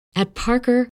At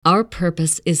Parker, our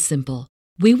purpose is simple.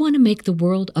 We want to make the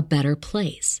world a better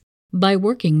place by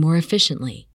working more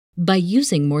efficiently, by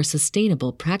using more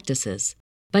sustainable practices,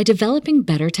 by developing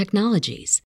better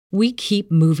technologies. We keep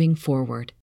moving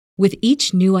forward. With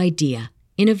each new idea,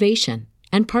 innovation,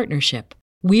 and partnership,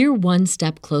 we're one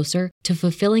step closer to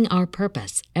fulfilling our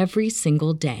purpose every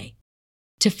single day.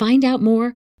 To find out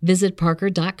more, visit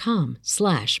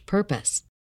parker.com/purpose.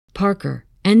 Parker,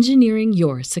 engineering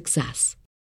your success.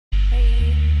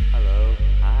 Hey. Hello.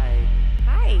 Hi.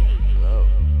 Hi. Hello.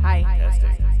 Hi.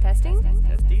 Testing. Testing?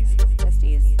 Testies.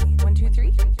 Testies. 1, 2,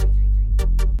 3.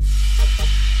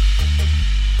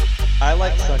 I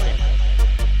like sucking.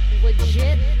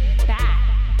 Legit bad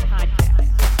podcast.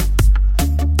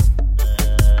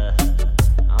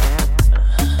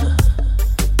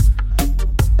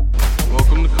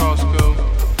 Welcome to Costco.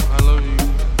 I love you.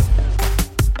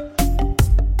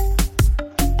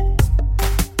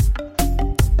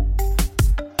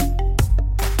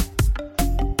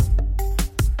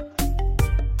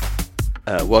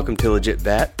 Welcome to Legit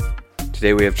Bat.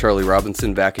 Today we have Charlie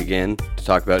Robinson back again to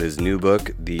talk about his new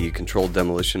book, The Controlled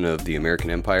Demolition of the American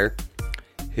Empire.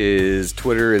 His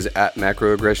Twitter is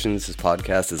 @macroaggressions. His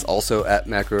podcast is also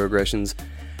 @macroaggressions.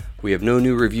 We have no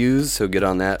new reviews, so get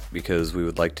on that because we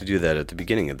would like to do that at the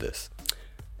beginning of this.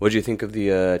 What did you think of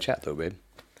the chat, though, babe?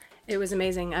 It was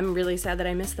amazing. I'm really sad that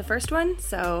I missed the first one,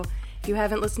 so if you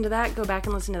haven't listened to that, go back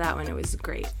and listen to that one. It was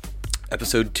great.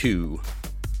 Episode 2.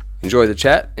 Enjoy the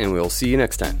chat, and we'll see you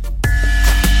next time.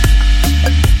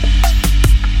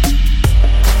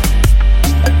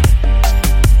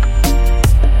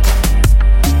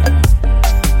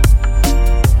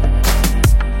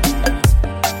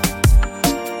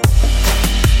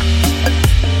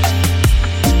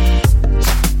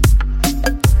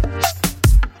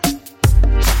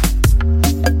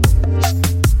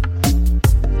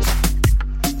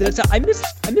 I miss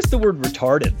the word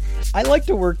retarded. I like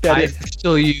to work that I in.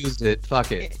 still use it.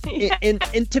 Fuck it.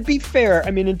 And to be fair,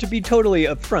 I mean, and to be totally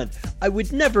upfront, I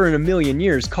would never in a million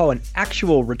years call an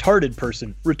actual retarded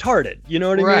person retarded. You know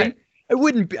what I mean? Right. I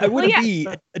wouldn't be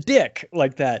a dick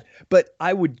like that. But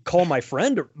I would call my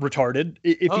friend retarded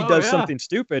if he does something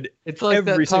stupid. It's like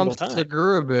every that Tom single time.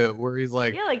 Segura bit where he's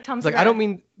like, Yeah, like Tom he's like, Segura. I don't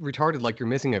mean retarded like you're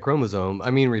missing a chromosome.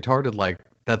 I mean retarded like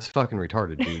that's fucking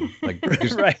retarded, dude. Like,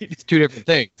 just, Right. it's two different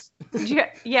things.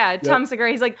 Yeah, Tom Segura.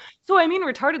 He's like, so I mean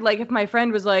retarded, like if my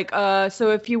friend was like,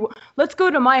 so if you, let's go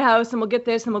to my house and we'll get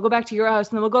this and we'll go back to your house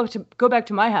and then we'll go back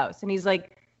to my house. And he's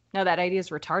like, no, that idea is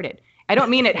retarded. I don't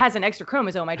mean it has an extra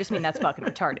chromosome. I just mean that's fucking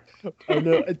retarded. I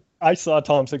know. I saw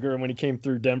Tom Segura when he came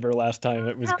through Denver last time.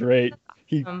 It was great.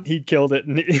 He killed it.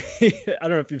 And I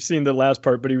don't know if you've seen the last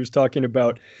part, but he was talking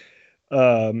about.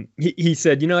 He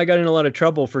said, I got in a lot of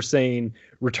trouble for saying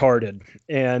retarded,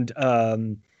 and I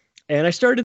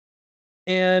started,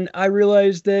 and I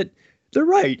realized that they're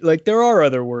right. Like there are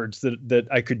other words that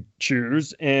I could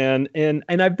choose, and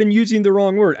I've been using the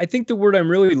wrong word. I think the word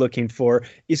I'm really looking for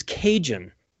is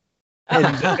Cajun. And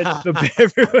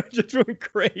everyone just went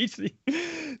crazy.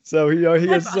 So he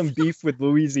has some beef with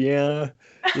Louisiana,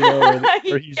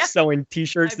 where he's selling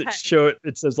T-shirts that show it.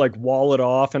 It says like "wall it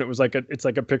off," and it's like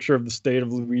a picture of the state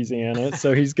of Louisiana.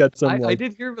 So he's got some. I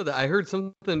did hear about that. I heard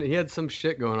something. He had some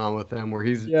shit going on with them where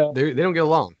they don't get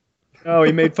along. Oh,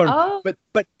 he made fun. Oh.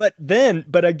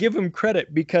 But I give him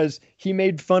credit because he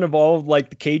made fun of all of like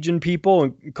the Cajun people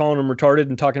and calling them retarded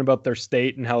and talking about their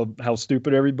state and how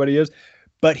stupid everybody is.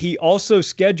 But he also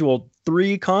scheduled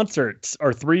 3 concerts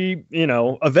or 3,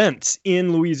 events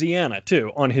in Louisiana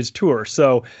too on his tour.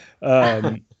 So,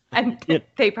 And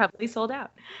they probably sold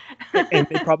out. and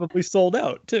they probably sold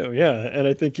out too. Yeah. And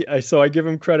I think I give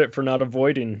him credit for not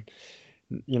avoiding,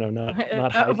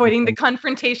 not avoiding the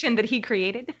confrontation that he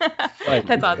created. Right,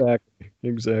 That's awesome.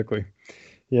 Exactly.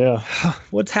 Yeah.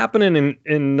 What's happening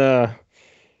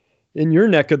in your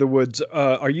neck of the woods?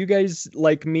 Are you guys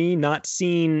like me, not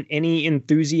seeing any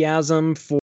enthusiasm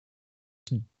for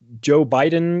Joe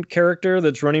Biden character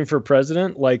that's running for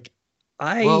president? We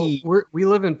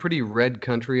live in pretty red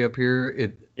country up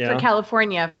here. For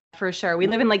California, for sure. We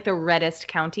live in like the reddest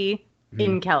county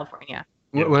in California.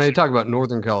 When I talk about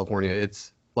Northern California,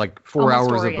 it's like 4 Almost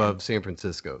hours Oregon. above San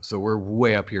Francisco. So we're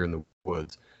way up here in the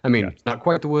woods. I mean, not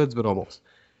quite the woods, but almost.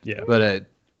 Yeah. But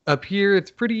up here,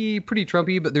 it's pretty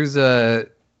Trumpy, but there's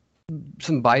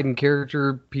some Biden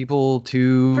character people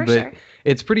too. For but sure.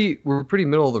 we're pretty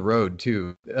middle of the road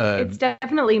too. It's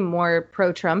definitely more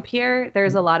pro-Trump here.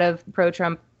 There's a lot of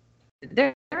pro-Trump.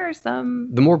 There are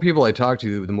some. The more people I talk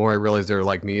to, the more I realize they're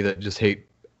like me that just hate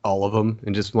all of them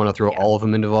and just want to throw all of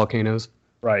them into volcanoes.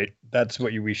 Right. That's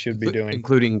what we should be doing.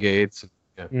 Including Gates.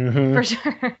 Yeah. Mm-hmm. For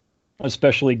sure.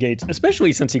 especially Gates,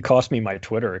 especially since he cost me my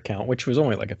Twitter account, which was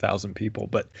only like 1,000 people.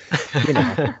 But you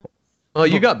know, well,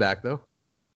 you got back though.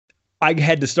 I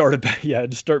had to start it back. Yeah, I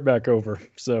had to start back over.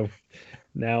 So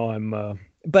now I'm.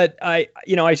 But I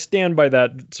stand by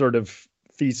that sort of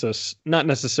thesis. Not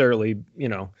necessarily,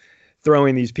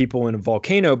 throwing these people in a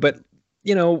volcano, but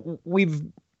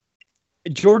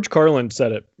George Carlin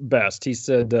said it best. He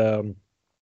said,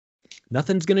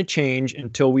 nothing's going to change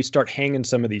until we start hanging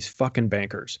some of these fucking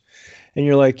bankers. And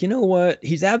you're like, you know what?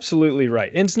 He's absolutely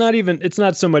right. And it's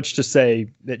not so much to say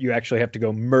that you actually have to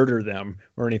go murder them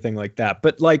or anything like that,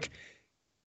 but like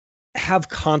have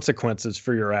consequences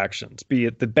for your actions, be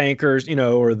it the bankers,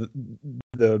 or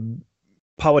the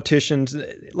politicians.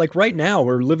 Like right now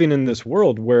we're living in this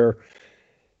world where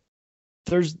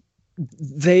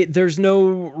there's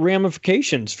no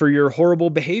ramifications for your horrible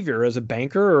behavior as a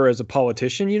banker or as a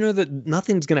politician. You know that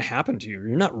nothing's going to happen to you.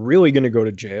 You're not really going to go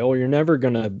to jail. You're never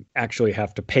going to actually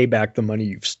have to pay back the money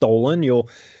you've stolen.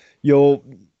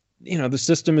 The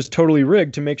system is totally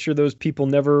rigged to make sure those people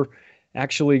never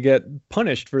actually get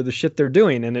punished for the shit they're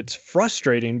doing. And it's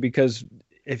frustrating because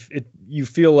you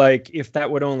feel like if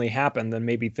that would only happen, then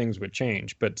maybe things would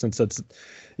change. But since it's,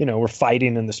 we're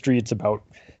fighting in the streets about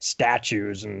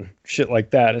statues and shit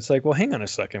like that, it's like, well, hang on a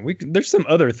second. There's some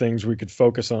other things we could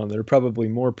focus on that are probably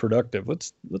more productive.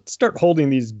 Let's start holding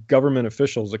these government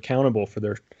officials accountable for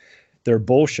their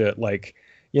bullshit, like,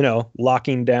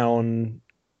 locking down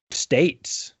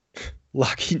states,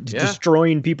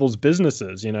 destroying people's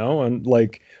businesses, and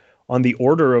like on the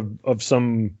order of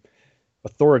some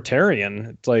authoritarian.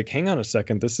 It's like, hang on a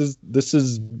second. This is this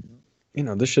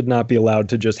should not be allowed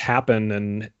to just happen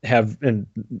and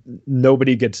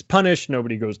nobody gets punished,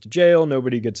 nobody goes to jail,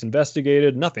 nobody gets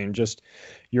investigated, nothing. Just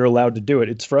you're allowed to do it.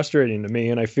 It's frustrating to me,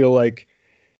 and I feel like,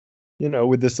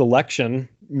 with this election,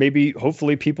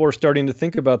 hopefully people are starting to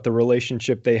think about the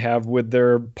relationship they have with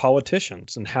their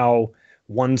politicians and how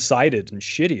one-sided and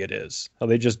shitty it is, how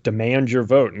they just demand your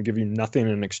vote and give you nothing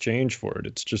in exchange for it.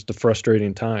 It's just a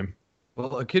frustrating time.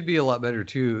 Well, it could be a lot better,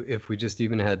 too, if we just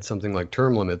even had something like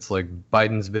term limits. Like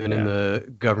Biden's been in the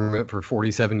government for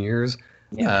 47 years.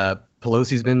 Yeah.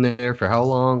 Pelosi's been there for how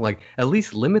long? Like, at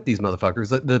least limit these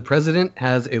motherfuckers. The president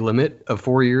has a limit of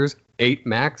 4 years, 8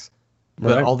 max.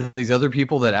 But all these other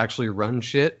people that actually run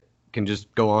shit can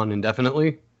just go on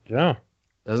indefinitely. Yeah.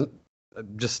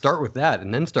 Just start with that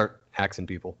and then start axing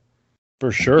people.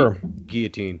 For sure.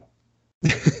 Guillotine.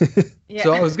 Yeah.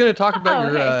 So I was going to talk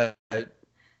about your...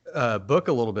 book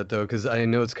a little bit though, because I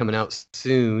know it's coming out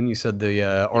soon. You said the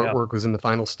artwork was in the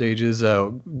final stages.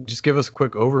 Just give us a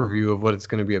quick overview of what it's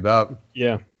going to be about.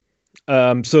 Yeah.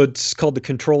 So it's called The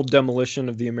Controlled Demolition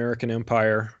of the American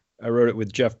Empire. I wrote it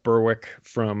with Jeff Berwick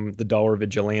from the Dollar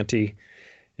Vigilante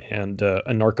and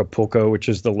Anarchapulco, which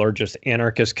is the largest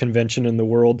anarchist convention in the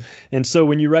world. And so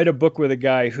when you write a book with a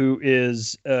guy who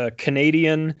is a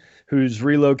Canadian, who's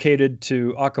relocated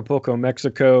to Acapulco,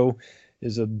 Mexico,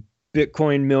 is a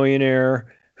Bitcoin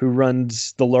millionaire who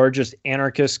runs the largest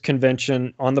anarchist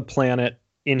convention on the planet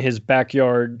in his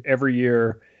backyard every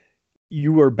year,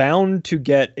 you are bound to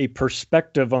get a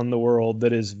perspective on the world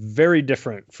that is very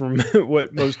different from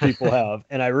what most people have.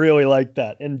 And I really like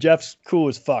that. And Jeff's cool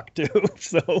as fuck too.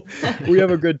 So we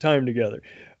have a good time together.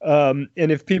 And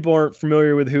if people aren't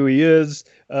familiar with who he is,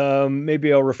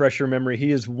 maybe I'll refresh your memory.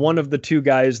 He is one of the 2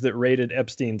 guys that raided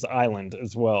Epstein's Island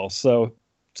as well. So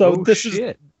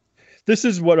this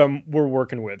is what we're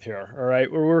working with here. All right.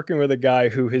 We're working with a guy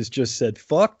who has just said,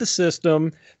 fuck the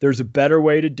system. There's a better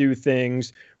way to do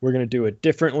things. We're going to do it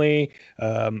differently.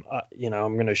 I'm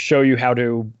going to show you how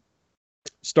to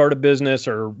start a business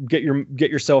or get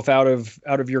yourself out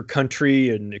of your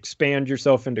country and expand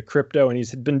yourself into crypto. And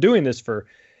he's been doing this for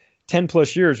 10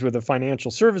 plus years with a financial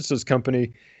services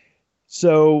company.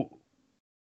 So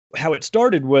how it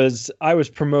started was I was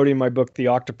promoting my book, The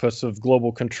Octopus of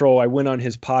Global Control. I went on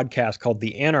his podcast called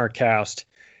The Anarchast,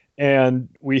 and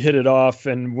we hit it off.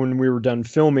 And when we were done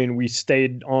filming, we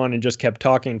stayed on and just kept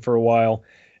talking for a while.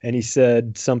 And he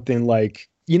said something like,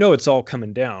 it's all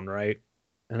coming down, right?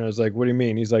 And I was like, what do you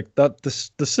mean? He's like, the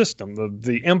system,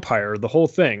 the empire, the whole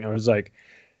thing. I was like,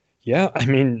 yeah,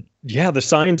 the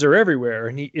signs are everywhere.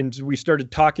 And we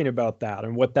started talking about that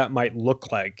and what that might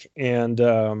look like.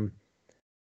 And,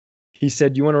 he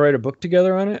said, you want to write a book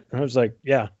together on it? And I was like,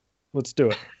 yeah, let's do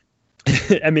it.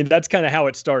 That's kind of how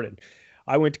it started.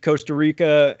 I went to Costa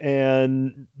Rica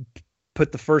and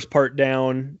put the first part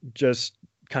down, just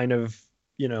kind of,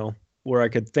 where I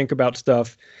could think about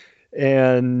stuff,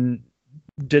 and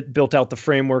built out the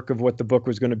framework of what the book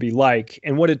was going to be like.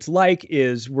 And what it's like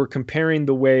is we're comparing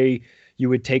the way you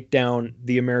would take down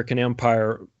the American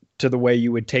empire to the way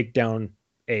you would take down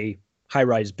a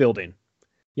high-rise building.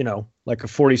 You know, like a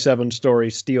 47-story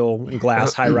steel and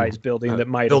glass high-rise building that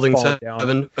might have fallen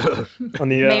down on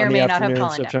the afternoon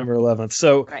of September 11th.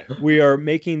 So we are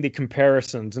making the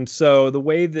comparisons. And so the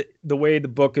way the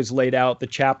book is laid out, the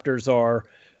chapters are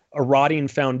a rotting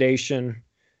foundation,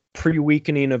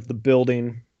 pre-weakening of the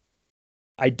building,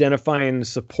 identifying the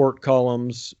support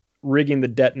columns, rigging the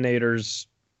detonators,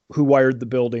 who wired the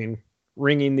building,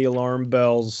 ringing the alarm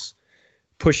bells,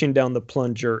 pushing down the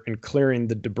plunger, and clearing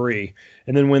the debris.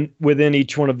 And then within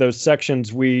each one of those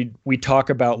sections, we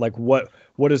talk about like what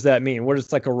does that mean? What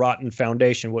is like a rotten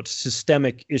foundation? What's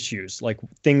systemic issues, like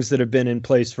things that have been in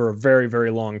place for a very, very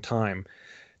long time?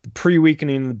 The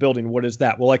pre-weakening of the building, what is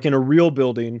that? Well, like in a real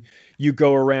building, you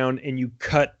go around and you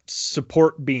cut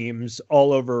support beams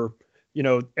all over, you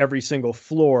know, every single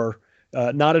floor.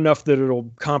 Not enough that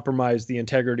it'll compromise the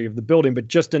integrity of the building, but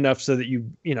just enough so that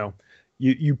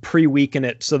you pre-weaken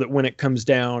it so that when it comes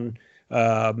down,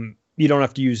 you don't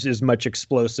have to use as much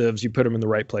explosives. You put them in the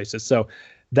right places. So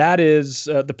that is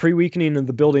the pre-weakening of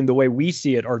the building. The way we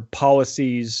see it are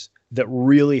policies that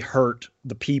really hurt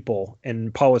the people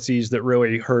and policies that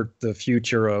really hurt the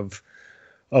future of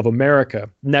America.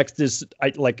 Next is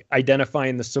like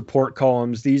identifying the support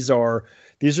columns. These are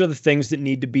the things that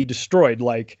need to be destroyed,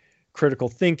 like critical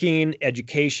thinking,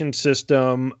 education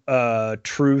system,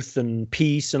 truth and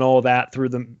peace, and all that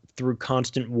through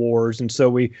constant wars. And so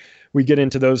we get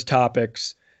into those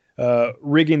topics.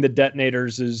 Rigging the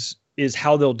detonators is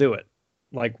how they'll do it.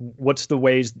 Like, what's the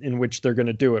ways in which they're going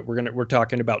to do it? We're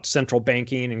talking about central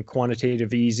banking and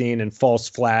quantitative easing and false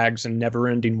flags and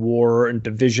never-ending war and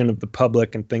division of the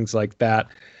public and things like that.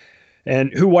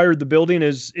 And who wired the building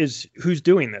is who's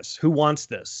doing this, who wants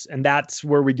this. And that's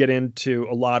where we get into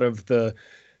a lot of the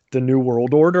New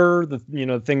World Order,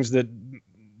 things that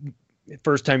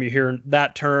first time you hear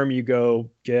that term, you go,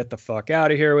 get the fuck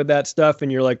out of here with that stuff. And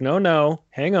you're like, no,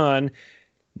 hang on.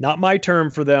 Not my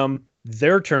term for them,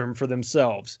 their term for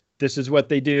themselves. This is what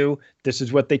they do. This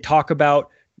is what they talk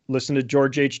about. Listen to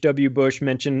George H.W. Bush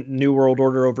mention New World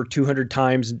Order over 200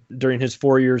 times during his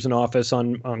 4 years in office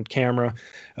on camera.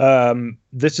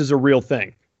 This is a real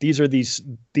thing. These are the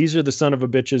son of a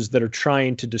bitches that are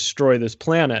trying to destroy this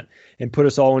planet and put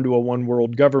us all into a one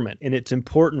world government. And it's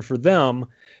important for them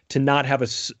to not have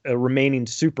a remaining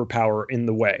superpower in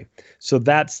the way. So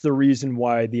that's the reason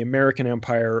why the American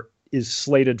empire is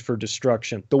slated for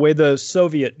destruction. The way the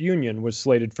Soviet Union was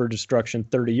slated for destruction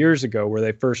 30 years ago, where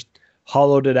they first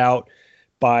hollowed it out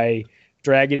by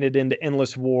dragging it into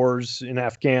endless wars in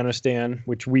Afghanistan,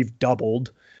 which we've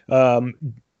doubled,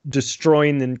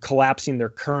 destroying and collapsing their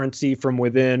currency from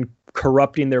within,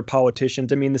 corrupting their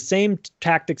politicians. I mean, the same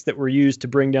tactics that were used to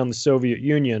bring down the Soviet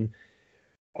Union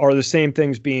are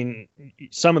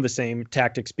some of the same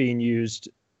tactics being used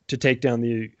to take down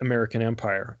the American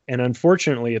empire. And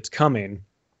unfortunately, it's coming,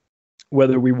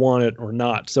 whether we want it or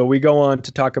not. So we go on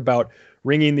to talk about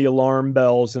ringing the alarm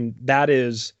bells, and that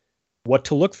is what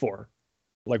to look for.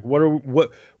 Like, what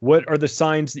are the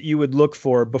signs that you would look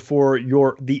for before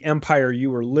the empire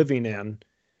you were living in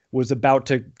was about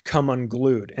to come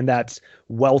unglued? And that's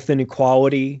wealth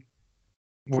inequality,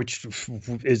 which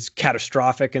is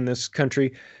catastrophic in this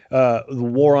country. The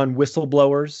war on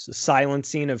whistleblowers, the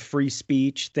silencing of free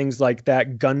speech, things like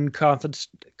that, gun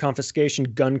confiscation,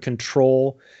 gun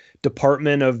control,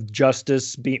 Department of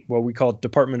Justice, what we call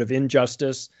Department of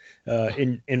Injustice,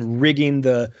 in rigging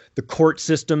the court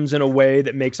systems in a way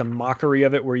that makes a mockery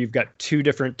of it, where you've got two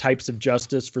different types of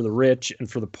justice for the rich and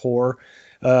for the poor.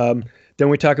 Then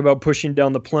we talk about pushing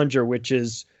down the plunger, which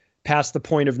is past the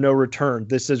point of no return.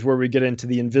 This is where we get into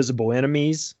the invisible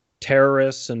enemies,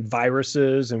 terrorists and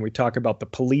viruses, and we talk about the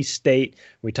police state.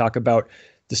 We talk about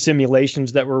the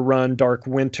simulations that were run, Dark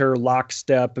Winter,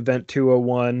 Lockstep, Event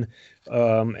 201,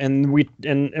 and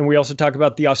we also talk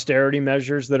about the austerity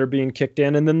measures that are being kicked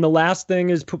in. And then the last thing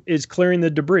is clearing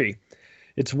the debris.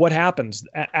 It's what happens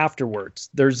afterwards.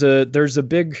 There's a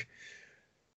big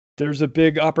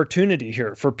opportunity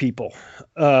here for people.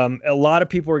 A lot of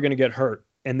people are going to get hurt,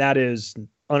 and that is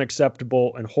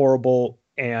unacceptable and horrible.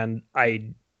 And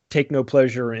I take no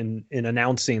pleasure in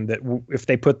announcing that if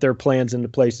they put their plans into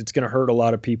place, it's going to hurt a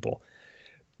lot of people.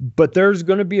 But there's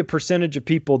going to be a percentage of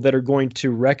people that are going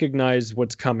to recognize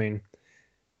what's coming,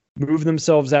 move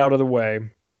themselves out of the way,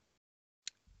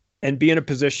 and be in a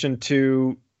position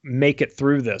to make it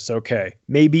through this. Okay.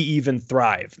 Maybe even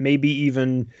thrive, maybe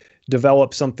even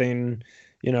develop something,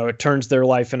 it turns their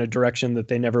life in a direction that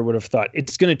they never would have thought.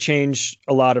 It's going to change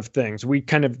a lot of things. We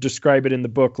kind of describe it in the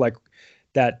book like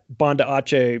that Banda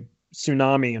Aceh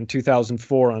tsunami in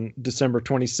 2004 on December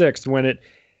 26th,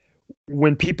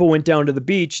 when people went down to the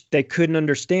beach, they couldn't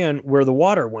understand where the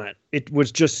water went. It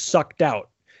was just sucked out.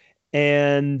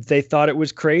 And they thought it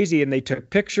was crazy, and they took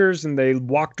pictures and they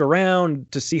walked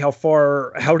around to see how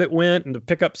far out it went and to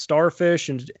pick up starfish,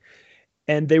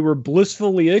 and they were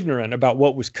blissfully ignorant about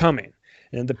what was coming.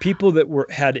 And the people that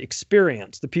had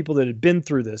experience, the people that had been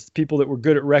through this, the people that were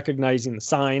good at recognizing the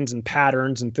signs and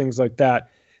patterns and things like that,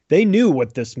 they knew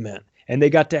what this meant, and they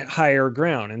got to higher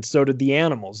ground. And so did the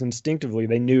animals. Instinctively,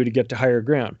 they knew to get to higher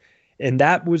ground. And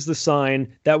that was the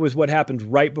sign. That was what happened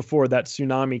right before that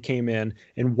tsunami came in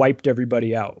and wiped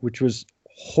everybody out, which was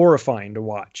horrifying to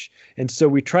watch. And so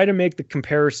we try to make the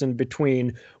comparison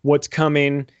between what's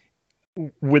coming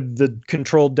with the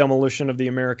controlled demolition of the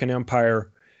American empire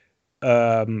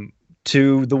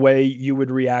to the way you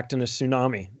would react in a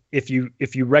tsunami. If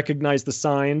you recognize the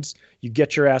signs, you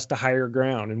get your ass to higher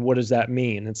ground. And what does that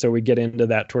mean? And so we get into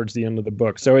that towards the end of the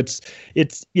book. So it's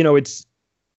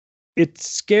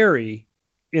scary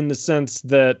in the sense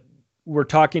that we're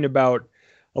talking about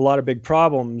a lot of big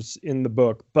problems in the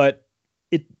book, but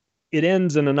it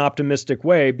ends in an optimistic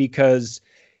way, because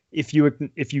if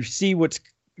you see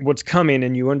what's coming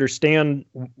and you understand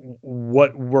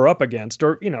what we're up against,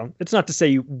 or, it's not to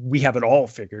say we have it all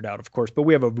figured out, of course, but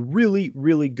we have a really,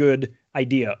 really good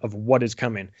idea of what is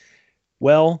coming.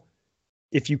 Well,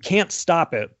 if you can't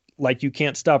stop it, like you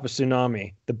can't stop a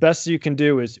tsunami, the best you can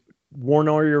do is warn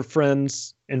all your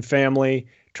friends and family,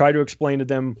 try to explain to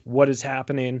them what is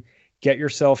happening, get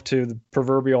yourself to the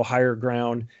proverbial higher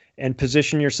ground, and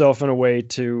position yourself in a way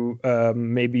to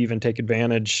maybe even take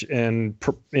advantage and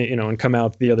come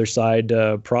out the other side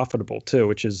profitable too,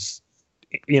 which is,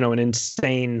 an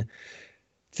insane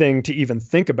thing to even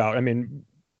think about. I mean,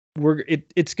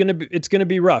 it's gonna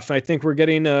be rough. I think we're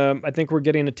getting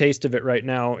a taste of it right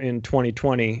now in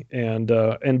 2020.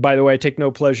 And by the way, I take no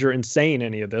pleasure in saying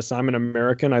any of this. I'm an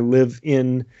American. I live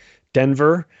in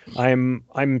Denver.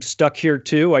 I'm stuck here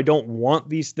too. I don't want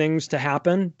these things to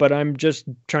happen, but I'm just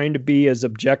trying to be as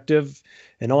objective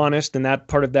and honest. And that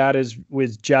part of that is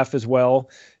with Jeff as well.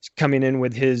 He's coming in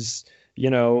with his,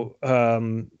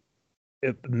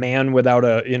 man without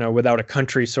a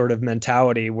country sort of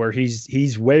mentality, where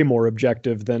he's way more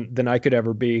objective than I could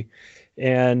ever be.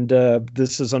 And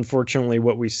this is unfortunately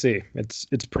what we see.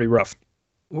 It's pretty rough.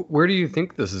 Where do you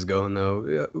think this is going,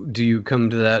 though? Do you come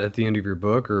to that at the end of your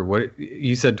book, or what?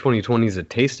 You said 2020 is a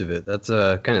taste of it. That's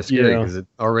kind of scary, because it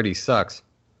already sucks.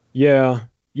 Yeah.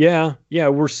 We're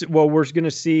going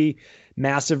to see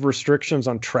massive restrictions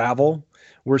on travel.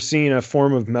 We're seeing a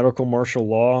form of medical martial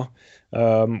law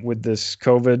with this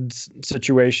COVID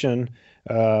situation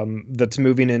that's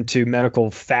moving into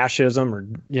medical fascism, or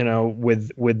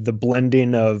with the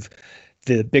blending of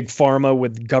the big pharma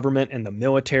with government and the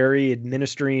military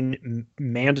administering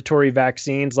mandatory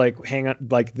vaccines. Like, hang on,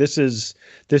 like this is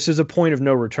a point of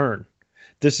no return.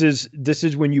 This is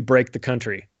when you break the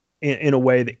country in a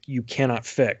way that you cannot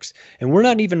fix. And we're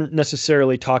not even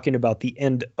necessarily talking about the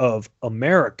end of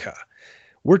America.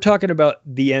 We're talking about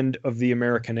the end of the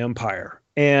American empire.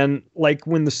 And like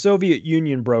when the Soviet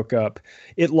Union broke up,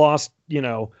 it lost,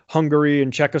 Hungary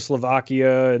and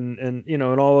Czechoslovakia and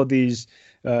all of these,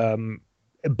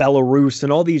 Belarus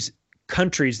and all these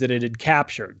countries that it had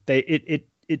captured.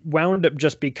 It wound up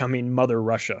just becoming Mother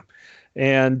Russia,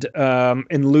 and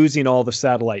losing all the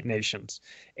satellite nations.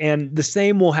 And the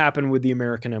same will happen with the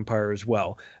American empire as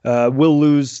well. We'll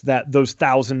lose those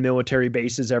 1,000 military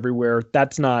bases everywhere.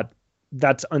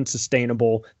 That's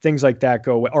unsustainable. Things like that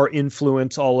go away. Our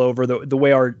influence all over, the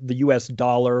way the U.S.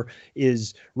 dollar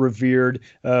is revered.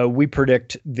 We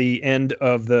predict the end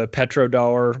of the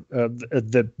petrodollar,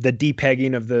 the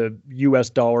depegging of the U.S.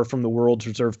 dollar from the world's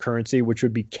reserve currency, which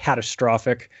would be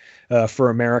catastrophic for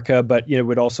America, but it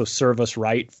would also serve us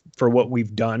right for what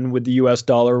we've done with the U.S.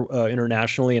 dollar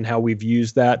internationally, and how we've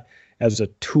used that as a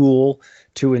tool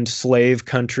to enslave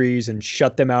countries and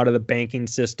shut them out of the banking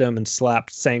system and slap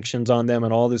sanctions on them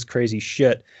and all this crazy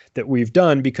shit that we've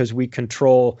done because we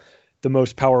control the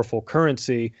most powerful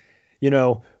currency.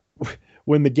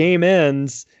 When the game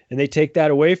ends and they take that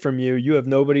away from you, you have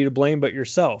nobody to blame but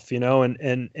yourself,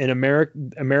 and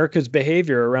America's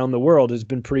behavior around the world has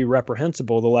been pretty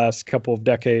reprehensible the last couple of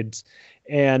decades.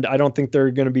 And I don't think there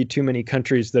are going to be too many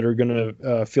countries that are going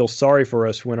to feel sorry for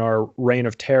us when our reign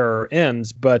of terror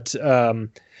ends. But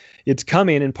it's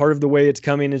coming, and part of the way it's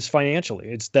coming is financially.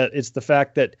 It's the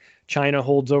fact that China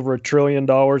holds over $1 trillion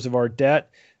of our debt,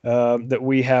 that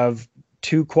we have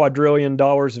 $2 quadrillion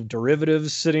of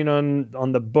derivatives sitting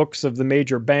on the books of the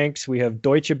major banks. We have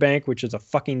Deutsche Bank, which is a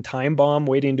fucking time bomb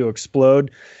waiting to explode.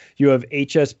 You have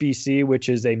HSBC, which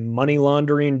is a money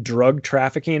laundering, drug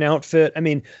trafficking outfit. I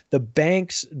mean, the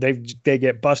banks, they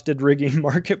get busted rigging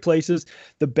marketplaces.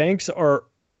 The banks are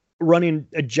running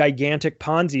a gigantic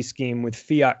Ponzi scheme with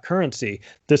fiat currency.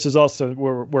 This is also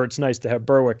where it's nice to have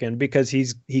Berwick in, because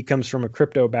he comes from a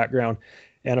crypto background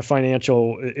and a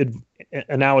financial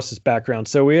analysis background.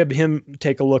 So we have him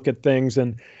take a look at things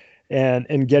and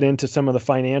get into some of the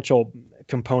financial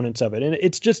components of it. And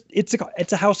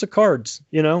it's a house of cards,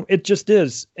 it just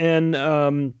is.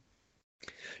 And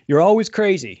you're always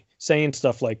crazy saying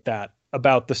stuff like that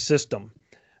about the system,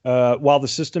 while the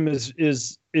system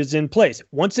is in place.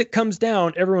 Once it comes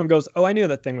down, everyone goes, "Oh, I knew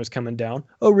that thing was coming down."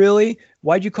 "Oh, really?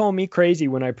 Why'd you call me crazy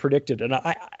when I predicted it?"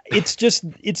 And it's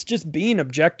just being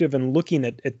objective and looking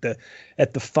at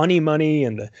the funny money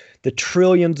and the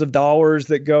trillions of dollars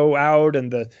that go out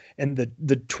and the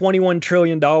 $21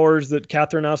 trillion that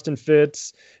Catherine Austin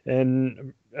Fitts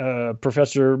and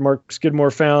Professor Mark Skidmore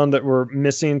found that were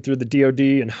missing through the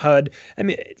DoD and HUD. I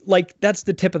mean, like, that's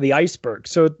the tip of the iceberg.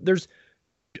 So there's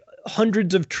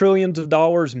hundreds of trillions of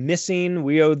dollars missing.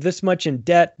 We owe this much in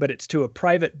debt, but it's to a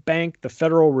private bank, the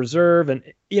Federal Reserve. And,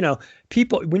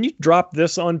 people, when you drop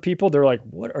this on people, they're like,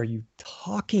 "What are you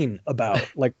talking about?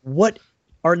 Like, what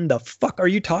in the fuck are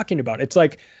you talking about?" It's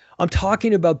like, I'm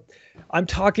talking about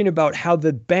how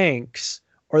the banks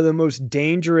are the most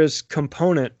dangerous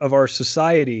component of our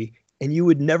society. And you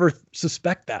would never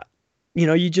suspect that.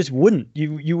 You just wouldn't.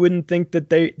 You wouldn't think that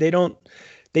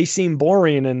they seem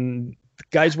boring, and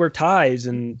guys wear ties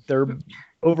and they're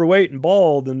overweight and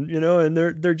bald, and and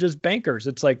they're just bankers.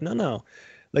 It's like, no,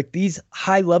 like, these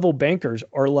high level bankers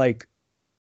are like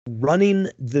running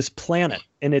this planet,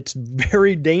 and it's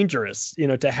very dangerous,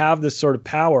 to have this sort of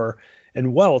power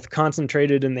and wealth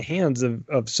concentrated in the hands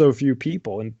of so few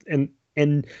people.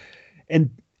 And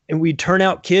we turn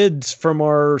out kids from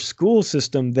our school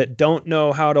system that don't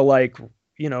know how to, like,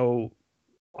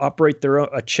 operate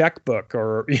a checkbook,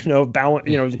 or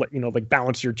balance like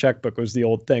balance your checkbook was the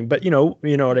old thing, but you know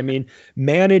what I mean,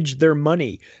 manage their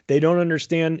money. They don't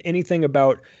understand anything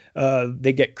about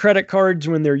they get credit cards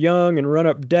when they're young and run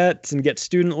up debts and get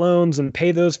student loans and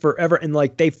pay those forever, and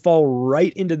like they fall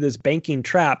right into this banking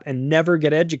trap and never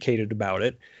get educated about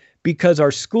it, because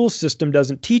our school system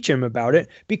doesn't teach them about it,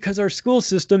 because our school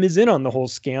system is in on the whole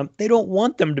scam. They don't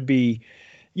want them to be,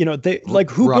 they like,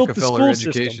 who built the school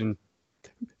system?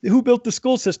 Who built the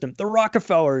school system? The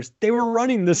Rockefellers. They were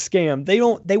running this scam.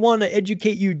 They want to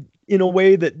educate you in a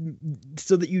way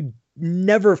so that you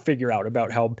never figure out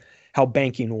about how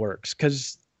banking works.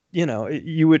 Cause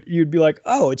you'd be like,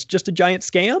 "Oh, it's just a giant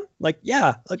scam?" Like,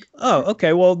 yeah. Like, "Oh,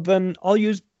 okay. Well, then I'll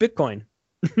use Bitcoin."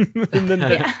 and then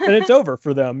it's over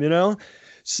for them,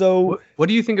 So what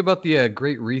do you think about the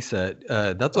Great Reset?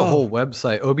 That's a whole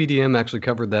website. OBDM actually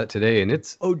covered that today, and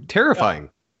it's terrifying.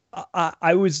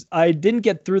 I didn't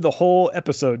get through the whole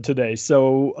episode today,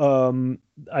 so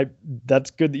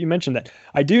that's good that you mentioned that.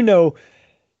 I do know,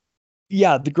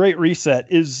 the Great Reset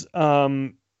is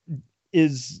no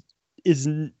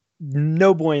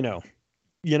bueno.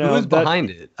 Who's behind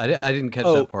it? I didn't catch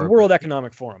that part. The World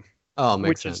Economic Forum. Oh,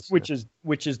 makes sense. Which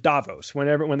is Davos.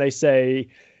 When they say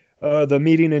the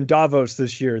meeting in Davos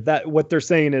this year, that what they're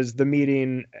saying is the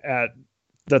meeting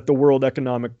that the World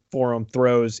Economic Forum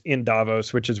throws in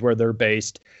Davos, which is where they're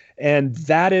based. And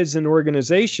that is an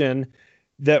organization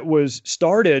that was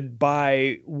started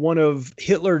by one of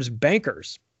Hitler's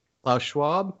bankers. Klaus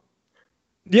Schwab?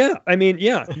 Yeah. I mean,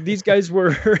 yeah, these guys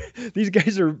were, he's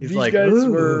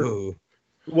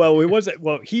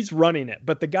running it,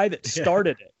 but the guy that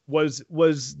started it was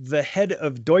the head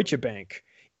of Deutsche Bank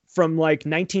from like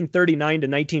 1939 to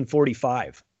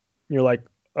 1945. And you're like,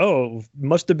 "Oh,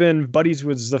 must have been buddies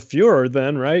with the Fuhrer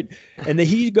then, right?" And then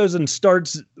he goes and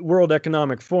starts World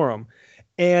Economic Forum.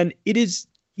 And it is,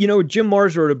 Jim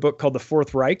Marrs wrote a book called The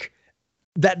Fourth Reich.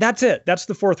 That's it. That's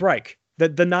the Fourth Reich.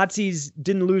 The Nazis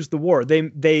didn't lose the war. They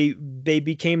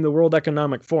became the World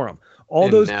Economic Forum. All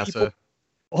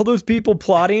those people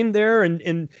plotting there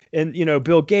and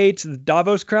Bill Gates, the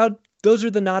Davos crowd, those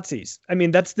are the Nazis. I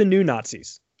mean, that's the new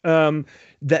Nazis. That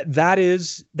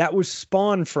was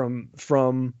spawned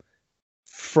from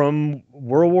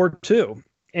World War II,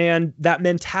 and that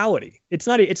mentality. It's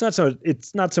not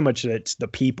so much that it's the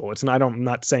people. I'm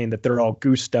not saying that they're all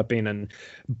goose stepping and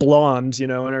blondes,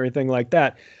 and everything like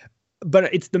that,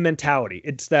 but it's the mentality.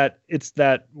 It's that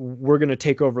we're going to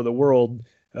take over the world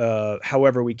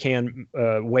however we can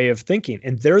way of thinking,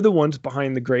 and they're the ones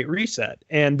behind the Great Reset,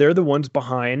 and they're the ones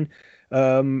behind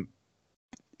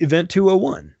Event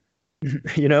 201.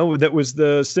 That was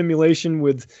the simulation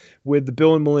with the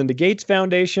Bill and Melinda Gates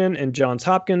Foundation and Johns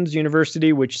Hopkins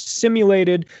University, which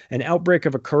simulated an outbreak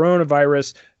of a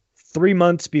coronavirus 3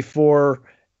 months before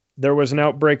there was an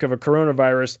outbreak of a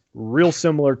coronavirus, real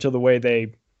similar to the way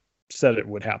they said it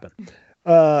would happen.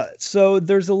 So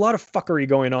there's a lot of fuckery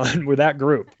going on with that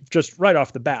group, just right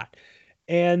off the bat.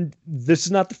 And this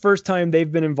is not the first time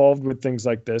they've been involved with things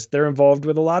like this. They're involved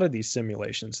with a lot of these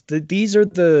simulations. These are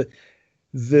the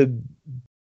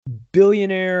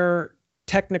billionaire,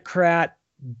 technocrat,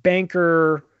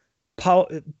 banker,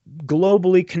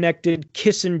 globally connected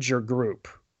Kissinger group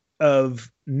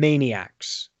of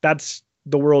maniacs. That's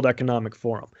the World Economic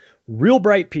Forum. Real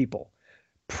bright people.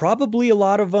 Probably a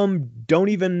lot of them don't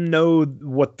even know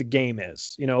what the game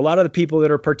is. A lot of the people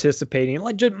that are participating,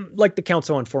 like the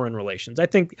Council on Foreign Relations. I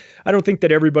don't think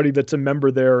that everybody that's a member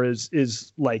there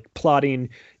is like plotting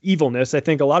evilness. I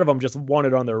think a lot of them just want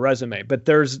it on their resume. But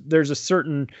there's a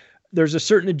certain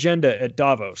agenda at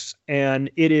Davos,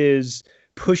 and it is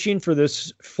pushing for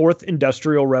this fourth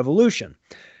industrial revolution.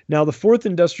 Now, the fourth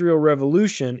industrial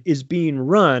revolution is being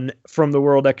run from the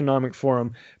World Economic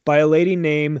Forum by a lady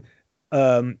named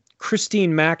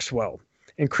Christine Maxwell.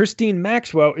 And Christine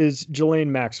Maxwell is Ghislaine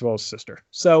Maxwell's sister.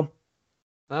 So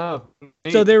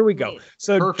there we go.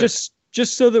 So perfect.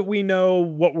 just so that we know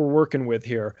what we're working with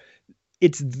here,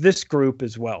 it's this group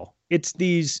as well. It's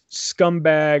these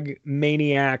scumbag,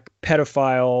 maniac,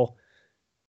 pedophile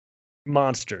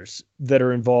monsters that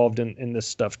are involved in this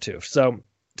stuff too. So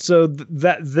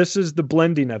this is the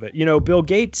blending of it. Bill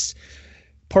Gates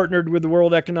partnered with the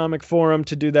World Economic Forum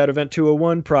to do that Event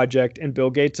 201 project. And Bill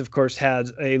Gates, of course,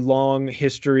 has a long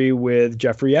history with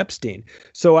Jeffrey Epstein.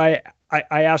 So I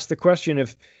asked the question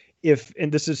if,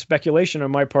 and this is speculation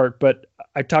on my part, but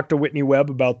I talked to Whitney Webb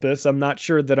about this. I'm not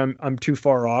sure that I'm too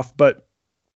far off, but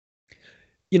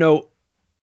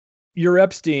you're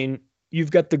Epstein,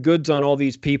 you've got the goods on all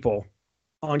these people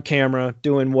on camera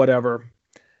doing whatever.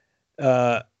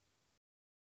 That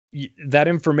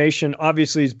information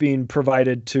obviously is being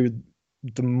provided to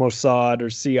the Mossad or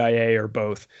CIA or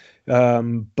both.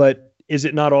 But is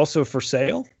it not also for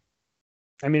sale?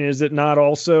 I mean, is it not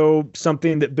also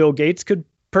something that Bill Gates could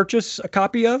purchase a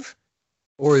copy of?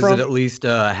 Or is it at least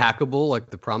hackable, like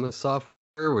the Promise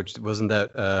software, which wasn't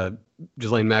that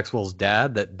Ghislaine Maxwell's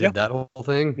dad that did that whole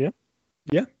thing?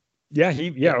 Yeah. He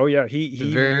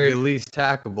very least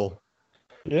hackable.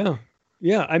 Yeah.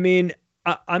 I mean,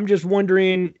 I'm just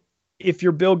wondering if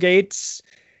you're Bill Gates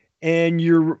and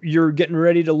you're getting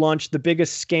ready to launch the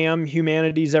biggest scam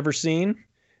humanity's ever seen,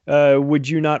 would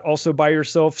you not also buy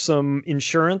yourself some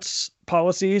insurance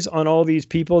policies on all these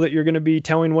people that you're going to be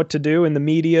telling what to do in the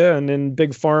media and in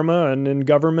big pharma and in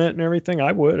government and everything?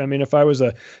 I would. I mean, if I was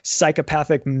a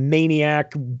psychopathic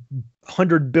maniac,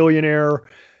 100 billionaire,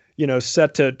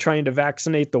 set to trying to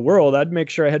vaccinate the world, I'd make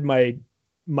sure I had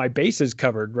my bases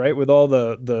covered, right? With all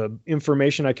the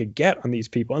information I could get on these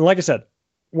people. And like I said,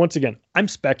 once again, I'm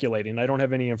speculating. I don't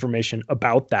have any information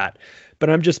about that, but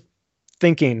I'm just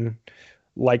thinking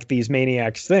like these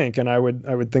maniacs think. And I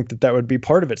would think that would be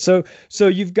part of it. So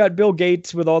you've got Bill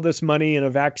Gates with all this money and a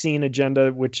vaccine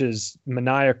agenda, which is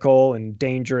maniacal and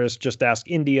dangerous. Just ask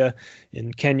India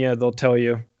and Kenya, they'll tell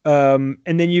you. And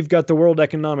then you've got the World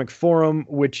Economic Forum,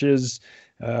 which is,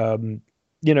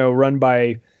 run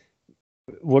by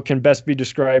what can best be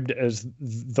described as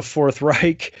the Fourth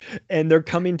Reich, and they're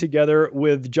coming together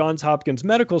with Johns Hopkins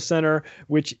Medical Center,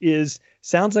 which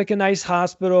sounds like a nice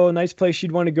hospital, a nice place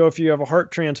you'd want to go if you have a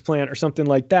heart transplant or something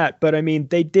like that. But I mean,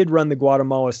 they did run the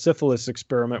Guatemala syphilis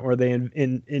experiment where they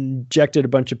injected a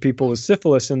bunch of people with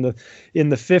syphilis in the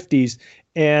 50s,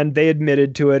 and they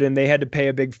admitted to it and they had to pay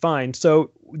a big fine.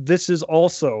 So this is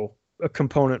also a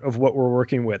component of what we're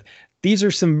working with. These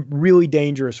are some really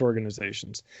dangerous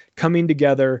organizations coming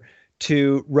together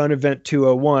to run Event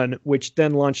 201, which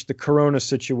then launched the Corona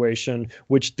situation,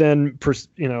 which then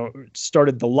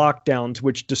started the lockdowns,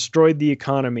 which destroyed the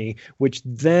economy, which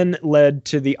then led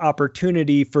to the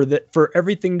opportunity for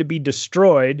everything to be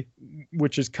destroyed,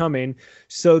 which is coming,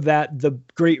 so that the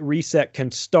Great Reset can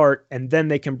start, and then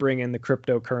they can bring in the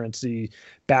cryptocurrency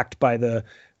backed by the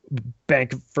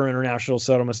Bank for International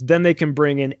Settlements. Then they can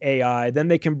bring in AI. Then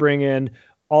they can bring in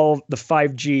all the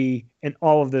 5G and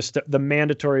all of this, the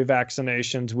mandatory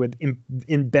vaccinations with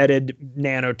embedded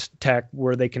nanotech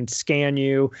where they can scan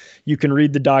you. You can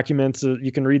read the documents.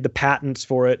 You can read the patents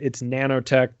for it. It's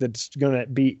nanotech that's going to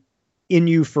be in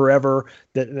you forever,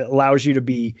 that allows you to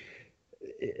be,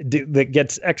 that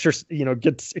gets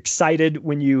gets excited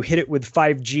when you hit it with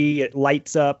 5G. It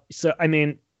lights up. So, I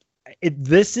mean,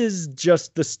 this is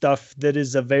just the stuff that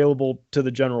is available to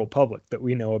the general public that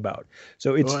we know about.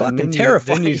 So it's fucking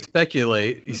terrifying. Then you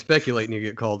speculate and you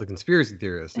get called a conspiracy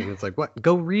theorist. And it's like, what?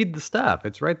 Go read the stuff.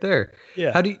 It's right there.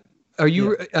 Yeah. I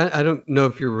don't know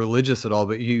if you're religious at all,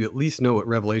 but you at least know what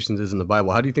Revelations is in the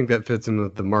Bible. How do you think that fits in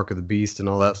with the mark of the beast and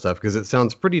all that stuff? Because it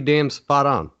sounds pretty damn spot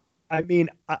on. I mean,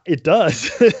 it does.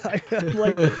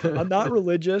 I'm not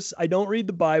religious. I don't read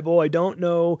the Bible. I don't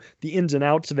know the ins and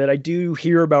outs of it. I do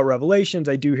hear about Revelations.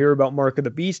 I do hear about Mark of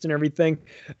the Beast and everything.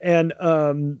 And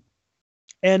I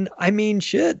mean,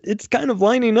 shit, it's kind of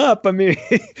lining up. I mean,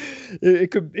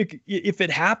 if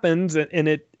it happens and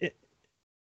it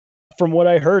from what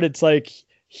I heard, it's like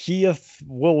he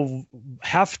will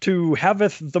have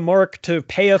the mark to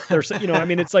payeth, or I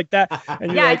mean, it's like that.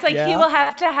 And yeah, it's like he will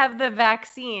have to have the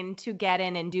vaccine to get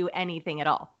in and do anything at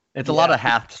all. It's a lot of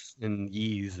haths and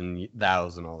ye's and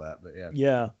thous and all that, but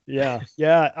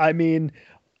yeah. I mean,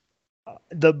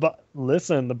 the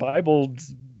Bible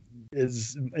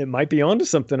it might be onto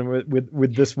something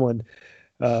with this one,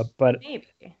 but maybe.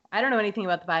 I don't know anything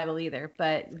about the Bible either,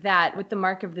 but that with the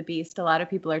mark of the beast, a lot of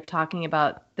people are talking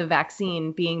about the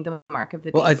vaccine being the mark of the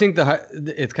beast. Well, I think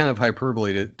it's kind of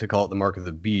hyperbole to call it the mark of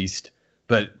the beast,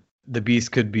 but the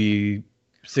beast could be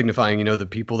signifying, the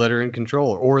people that are in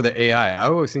control or the AI. I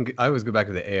always go back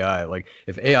to the AI. Like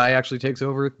if AI actually takes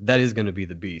over, that is going to be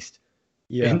the beast.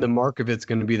 Yeah. And the mark of it's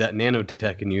going to be that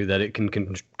nanotech in you that it can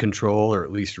control or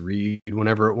at least read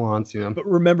whenever it wants, But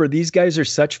remember, these guys are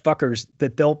such fuckers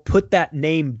that they'll put that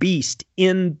name beast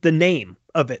in the name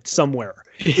of it somewhere.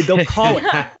 They'll call it,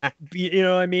 you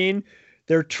know what I mean?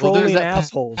 They're trolling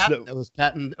assholes. That was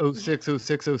patent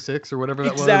 060606 or whatever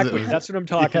that was. Exactly. That's what I'm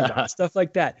talking about. Stuff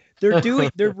like that.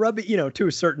 They're rubbing, to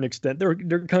a certain extent.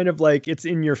 They're kind of like, it's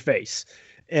in your face.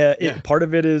 Part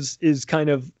of it is kind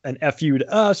of an FU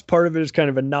to us. Part of it is kind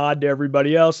of a nod to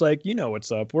everybody else. Like, what's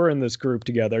up? We're in this group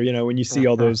together. When you see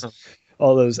all those,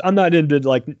 I'm not into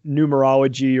like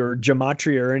numerology or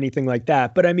gematria or anything like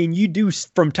that. But I mean,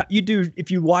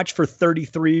 if you watch for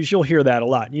 33s, you'll hear that a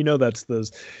lot. That's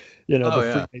those,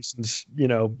 the Freemasons,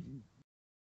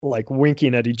 like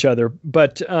winking at each other.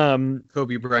 But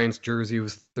Kobe Bryant's jersey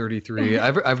was 33.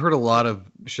 I've heard a lot of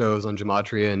shows on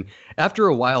gematria, and after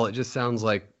a while it just sounds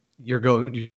like you're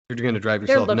going to drive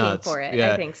yourself They're nuts. For it,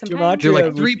 yeah. I think sometimes you're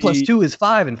like 3 + 2 is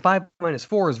 5 and 5 -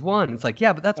 4 is 1. It's like,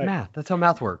 yeah, but that's math. That's how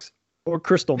math works. Or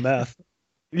crystal meth.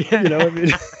 I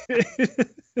mean,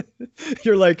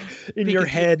 you're like in your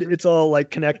head, it's all like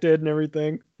connected and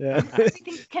everything. Yeah.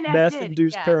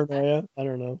 Meth-induced paranoia. I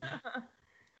don't know.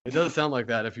 It does sound like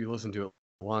that if you listen to it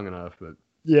long enough, but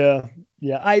yeah.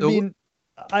 I mean,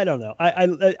 I don't know.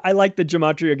 I like the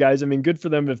gematria guys. I mean, good for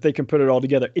them if they can put it all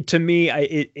together. To me,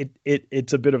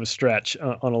 it's a bit of a stretch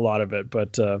on a lot of it,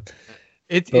 but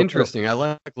it's interesting. I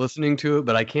like listening to it,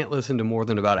 but I can't listen to more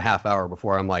than about a half hour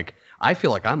before I'm like, I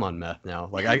feel like I'm on meth now.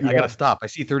 Like I gotta stop. I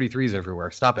see 33s everywhere.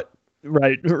 Stop it.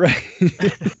 Right.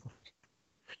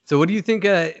 So what do you think,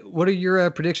 what are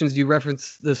your predictions? Do you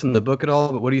reference this in the book at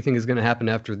all? But what do you think is going to happen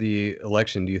after the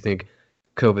election? Do you think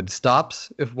COVID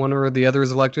stops if one or the other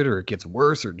is elected, or it gets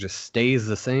worse, or just stays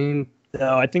the same?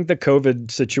 No, I think the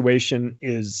COVID situation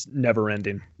is never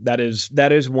ending. That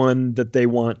is one that they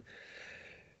want.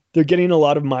 They're getting a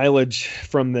lot of mileage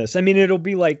from this. I mean, it'll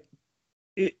be like,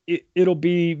 it'll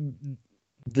be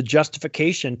the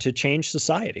justification to change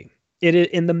society.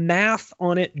 And the math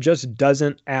on it just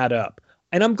doesn't add up.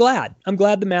 And I'm glad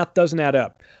the math doesn't add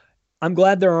up. I'm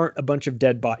glad there aren't a bunch of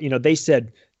dead bodies. They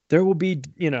said there will be,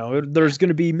 there's going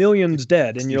to be millions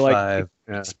dead. And you're like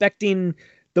expecting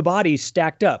the bodies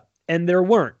stacked up, and there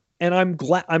weren't. And I'm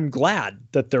glad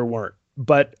that there weren't.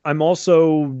 But I'm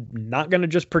also not going to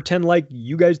just pretend like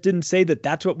you guys didn't say that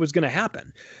that's what was going to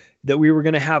happen, that we were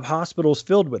going to have hospitals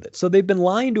filled with it. So they've been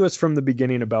lying to us from the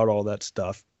beginning about all that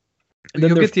stuff. And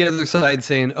you'll get the other side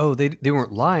saying, "Oh, they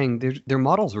weren't lying. Their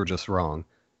models were just wrong."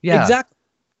 Yeah, exactly.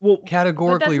 Well,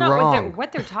 categorically but that's not wrong.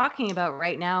 What they're talking about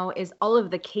right now is all of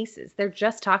the cases. They're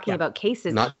just talking about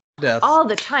cases, not deaths. All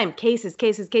the time. Cases,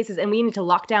 and we need to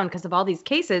lock down because of all these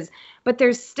cases. But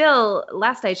there's still,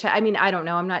 last I checked, I mean, I don't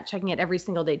know. I'm not checking it every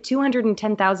single day.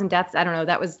 210,000 deaths. I don't know.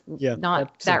 That was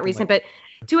not that recent, but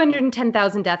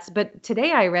 210,000 deaths. But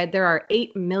today I read there are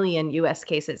 8 million U.S.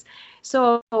 cases.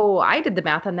 So I did the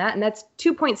math on that, and that's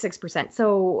 2.6%.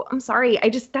 So I'm sorry,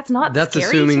 that's not scary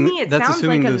assuming, to me. That's sounds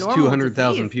assuming like those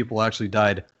 200,000 people actually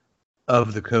died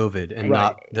of the COVID and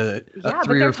not the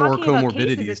 3 or 4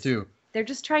 comorbidities too. They're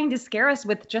just trying to scare us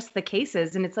with just the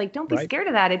cases. And it's like, don't be scared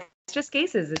of that. It's just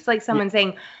cases. It's like someone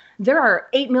saying, there are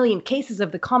 8 million cases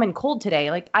of the common cold today.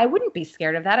 Like, I wouldn't be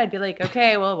scared of that. I'd be like,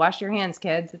 okay, well, wash your hands,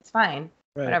 kids. It's fine.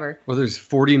 whatever. Well, there's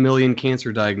 40 million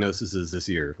cancer diagnoses this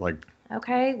year. Like,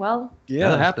 okay, well, yeah,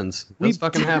 that happens. That's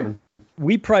fucking happen.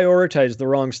 We prioritize the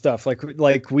wrong stuff.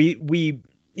 Like we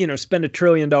spend $1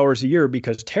 trillion a year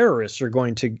because terrorists are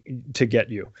going to get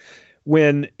you,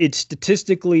 when it's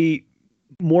statistically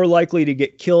more likely to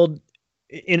get killed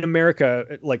in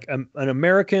America, like an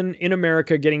American in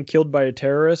America getting killed by a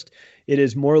terrorist. It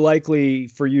is more likely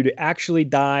for you to actually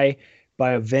die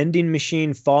by a vending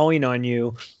machine falling on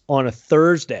you on a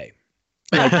Thursday.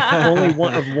 Like only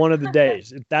one of the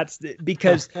days. That's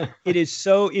because it is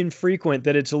so infrequent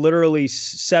that it's literally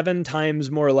 7 times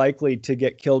more likely to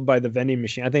get killed by the vending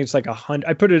machine. I think it's like 100.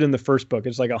 I put it in the first book.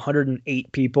 It's like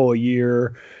 108 people a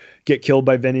year get killed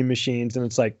by vending machines, and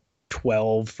it's like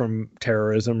 12 from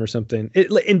terrorism or something.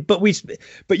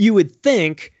 But you would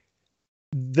think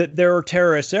that there are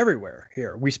terrorists everywhere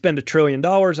here. We spend $1 trillion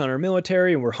on our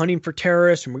military, and we're hunting for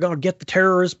terrorists, and we're going to get the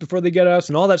terrorists before they get us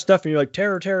and all that stuff. And you're like,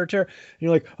 terror. And you're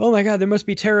like, oh my God, there must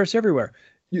be terrorists everywhere.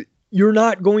 You're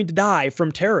not going to die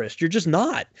from terrorists. You're just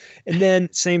not. And then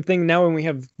same thing now when we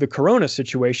have the corona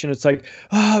situation, it's like,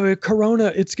 oh,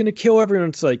 corona, it's going to kill everyone.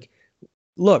 It's like,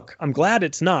 look, I'm glad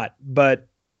it's not, but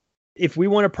if we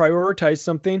want to prioritize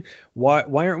something, why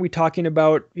aren't we talking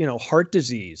about, heart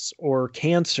disease or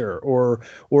cancer or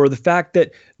the fact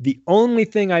that the only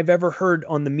thing I've ever heard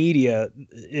on the media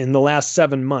in the last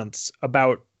 7 months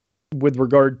about with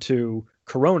regard to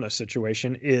corona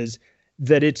situation is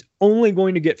that it's only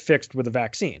going to get fixed with a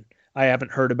vaccine. I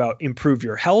haven't heard about improve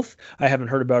your health. I haven't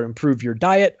heard about improve your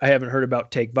diet. I haven't heard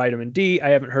about take vitamin D. I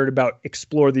haven't heard about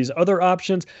explore these other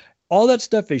options. All that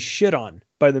stuff is shit on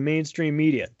by the mainstream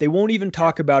media. They won't even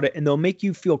talk about it, and they'll make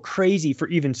you feel crazy for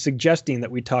even suggesting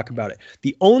that we talk about it.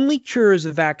 The only cure is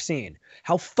a vaccine.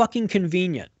 How fucking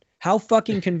convenient. How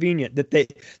fucking convenient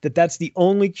that that's the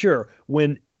only cure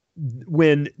when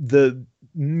the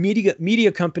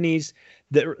media companies,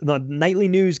 the nightly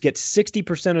news gets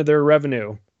 60% of their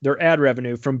revenue, their ad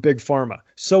revenue, from big pharma.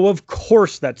 So of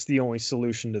course that's the only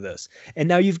solution to this. And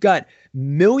now you've got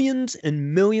millions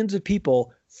and millions of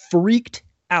people freaked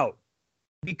out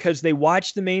because they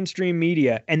watch the mainstream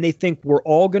media and they think we're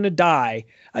all going to die.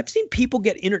 I've seen people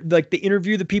they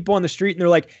interview the people on the street and they're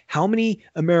like, how many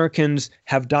Americans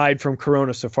have died from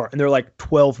corona so far? And they're like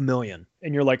 12 million.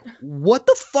 And you're like, what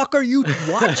the fuck are you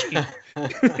watching?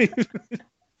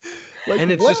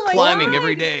 And it's just climbing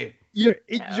every day.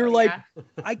 You're like,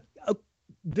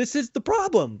 this is the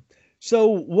problem. So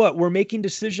what? We're making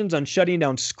decisions on shutting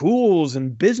down schools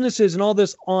and businesses and all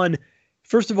this on,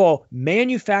 first of all,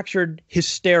 manufactured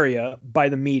hysteria by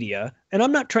the media. And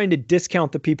I'm not trying to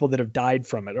discount the people that have died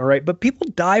from it, all right? But people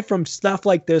die from stuff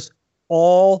like this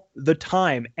all the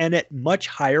time and at much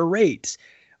higher rates.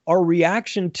 Our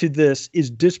reaction to this is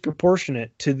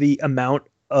disproportionate to the amount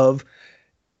of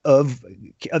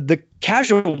the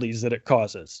casualties that it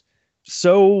causes.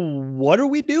 So what are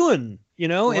we doing?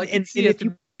 Well, and if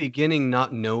the beginning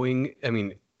not knowing,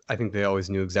 I think they always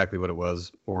knew exactly what it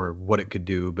was or what it could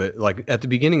do. But like at the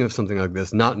beginning of something like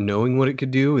this, not knowing what it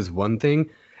could do is one thing,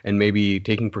 and maybe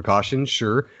taking precautions,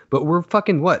 sure. But we're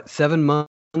fucking 7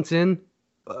 months in?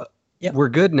 We're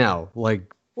good now.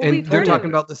 And they're talking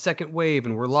about the second wave,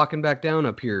 and we're locking back down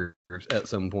up here at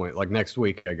some point, like next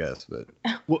week, I guess. But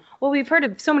well, we've heard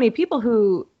of so many people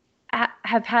who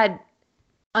have had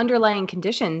underlying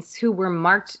conditions who were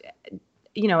marked,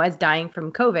 as dying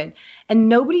from COVID, and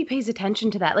nobody pays attention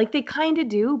to that. Like they kind of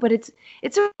do, but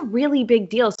it's a really big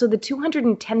deal. So the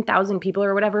 210,000 people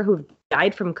or whatever who've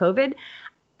died from COVID,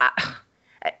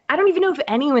 I don't even know if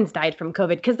anyone's died from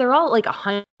COVID because they're all like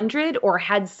 100 or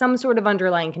had some sort of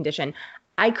underlying condition.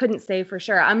 I couldn't say for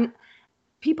sure.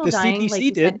 People dying. The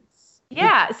CDC did.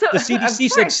 So the CDC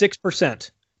said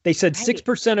 6%. They said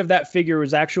 6% of that figure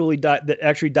was actually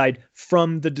died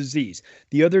from the disease.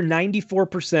 The other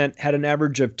 94% had an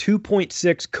average of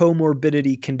 2.6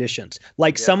 comorbidity conditions.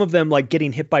 Some of them like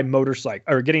getting hit by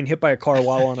motorcycle or getting hit by a car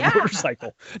while on a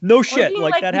motorcycle. No shit.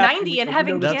 Like that 90 happened. And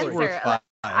having cancer.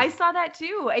 I saw that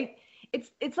too.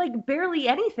 It's like barely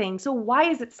anything. So why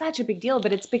is it such a big deal?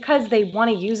 But it's because they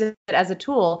want to use it as a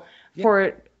tool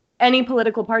for any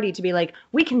political party to be like,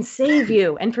 we can save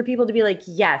you. And for people to be like,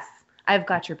 yes, I've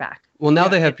got your back. Well, now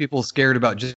they have people scared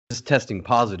about just testing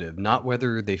positive, not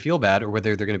whether they feel bad or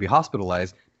whether they're going to be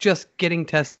hospitalized, just getting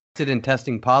tested and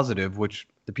testing positive, which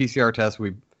the PCR test,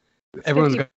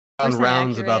 everyone's gone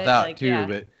rounds about that too. Yeah.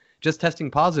 But just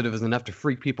testing positive is enough to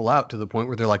freak people out to the point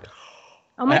where they're like,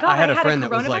 oh my God, I had a friend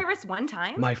that was like, one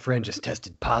time. My friend just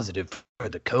tested positive for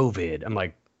the COVID. I'm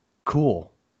like,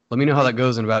 cool. Let me know how that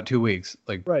goes in about 2 weeks.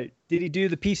 Like, right. Did he do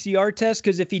the PCR test?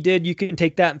 Because if he did, you can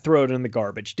take that and throw it in the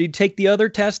garbage. Did he take the other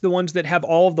tests, the ones that have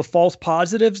all of the false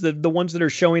positives, the ones that are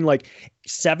showing like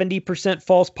 70%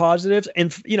 false positives?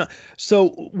 And, so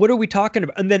what are we talking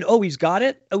about? And then, he's got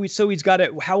it? So he's got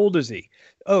it. How old is he?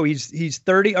 Oh, he's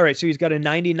 30. All right. So he's got a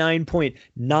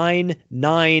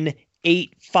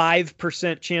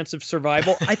 99.9985% chance of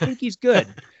survival. I think he's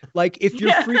good. Like, if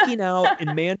you're freaking out and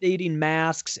mandating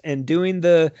masks and doing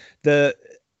the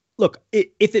look,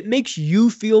 if it makes you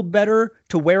feel better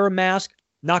to wear a mask,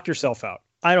 knock yourself out.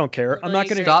 I don't care. I'm not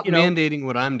going to stop mandating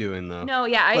what I'm doing, though. No,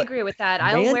 yeah, I agree with that.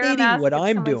 I'll wear a mask what if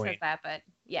I'm someone doing. says that, but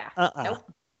yeah,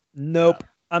 nope.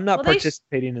 I'm not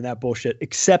participating in that bullshit,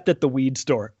 except at the weed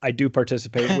store. I do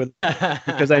participate with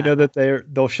because I know that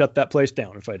they'll shut that place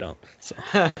down if I don't. So.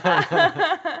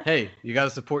 Hey, you got to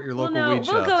support your local weed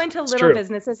shops. We'll go into little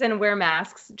businesses and wear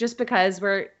masks just because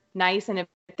we're nice, and if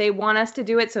they want us to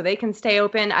do it so they can stay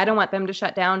open, I don't want them to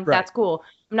shut down. Right. That's cool.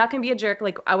 I'm not going to be a jerk.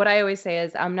 Like what I always say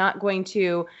is I'm not going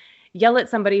to yell at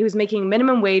somebody who's making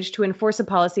minimum wage to enforce a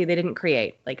policy they didn't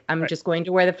create. Like I'm just going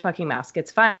to wear the fucking mask.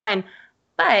 It's fine.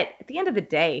 But at the end of the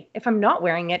day, if I'm not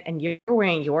wearing it and you're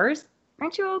wearing yours,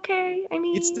 aren't you okay? I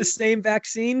mean, it's the same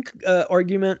vaccine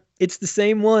argument. It's the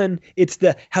same one. It's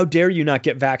the how dare you not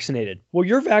get vaccinated? Well,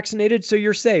 you're vaccinated, so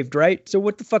you're saved, right? So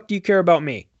what the fuck do you care about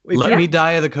me? Let me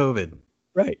die of the COVID.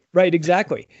 Right,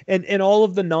 exactly. And all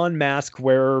of the non-mask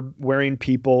wearing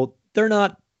people, they're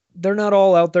not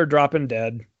all out there dropping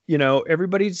dead.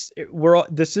 We're all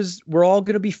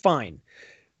going to be fine,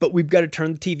 but we've got to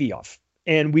turn the TV off.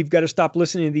 And we've got to stop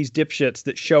listening to these dipshits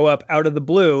that show up out of the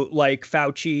blue like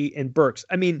Fauci and Birx.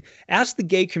 I mean, ask the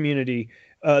gay community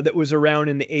that was around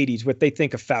in the 80s what they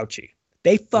think of Fauci.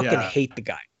 They fucking hate the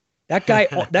guy. That guy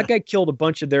killed a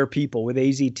bunch of their people with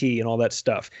AZT and all that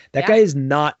stuff. That guy is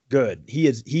not good. He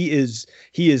is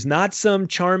not some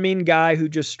charming guy who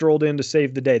just strolled in to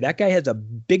save the day. That guy has a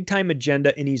big time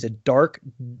agenda, and he's a dark,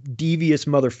 devious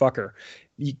motherfucker.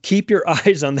 You keep your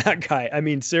eyes on that guy. I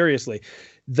mean, seriously,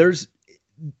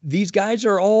 these guys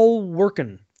are all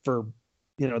working for,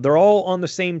 they're all on the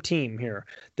same team here.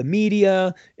 The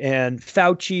media and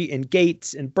Fauci and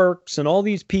Gates and Birx and all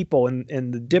these people and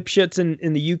the dipshits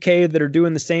in the UK that are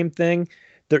doing the same thing.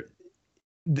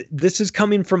 This is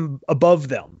coming from above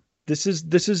them. This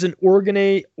is an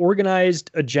organized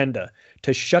agenda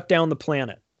to shut down the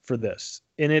planet for this.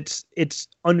 And it's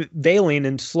unveiling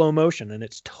in slow motion, and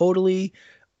it's totally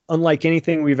unlike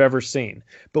anything we've ever seen.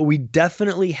 But we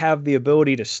definitely have the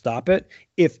ability to stop it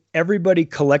if everybody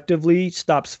collectively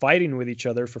stops fighting with each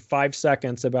other for 5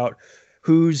 seconds about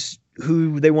who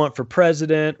they want for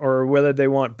president, or whether they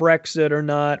want Brexit or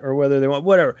not, or whether they want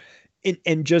whatever.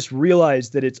 And just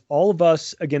realize that it's all of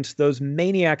us against those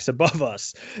maniacs above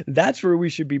us. That's where we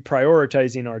should be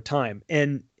prioritizing our time.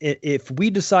 And if we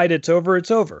decide it's over,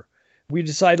 it's over. We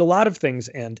decide a lot of things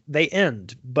they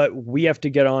end, but we have to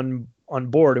get on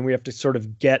board, and we have to sort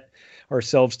of get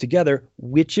ourselves together,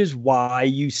 which is why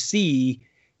you see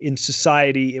in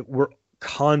society, we're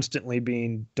constantly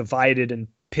being divided and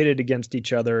pitted against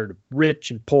each other,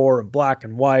 rich and poor and black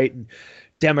and white and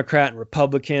Democrat and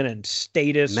Republican and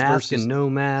statist mask and no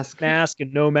mask. Mask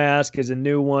and no mask is a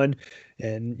new one.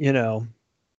 And, where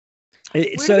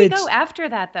do we go after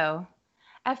that, though?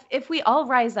 If we all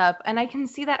rise up, and I can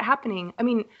see that happening. I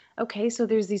mean, okay, so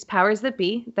there's these powers that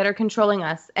be that are controlling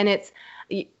us. And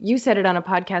you said it on a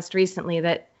podcast recently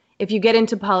that if you get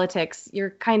into politics, you're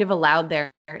kind of allowed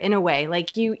there in a way.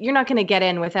 Like you're not going to get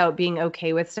in without being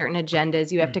okay with certain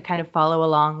agendas. You have to kind of follow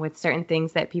along with certain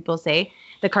things that people say,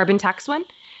 the carbon tax one.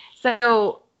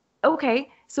 So,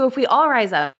 okay, so if we all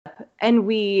rise up and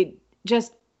we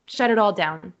just shut it all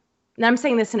down, and I'm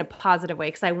saying this in a positive way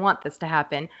because I want this to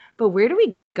happen, but where do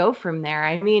we go from there?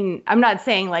 I mean, I'm not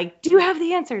saying like, do you have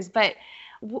the answers? But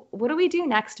what do we do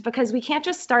next? Because we can't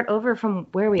just start over from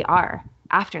where we are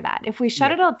after that. If we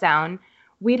shut it all down,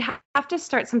 we'd have to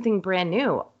start something brand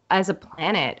new as a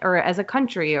planet or as a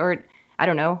country, or I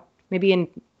don't know, maybe in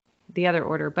the other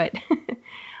order, but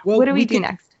what do we do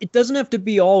next? It doesn't have to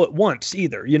be all at once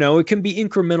either. It can be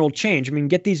incremental change. I mean,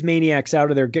 get these maniacs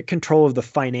out of there, get control of the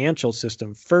financial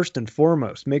system first and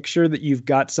foremost. Make sure that you've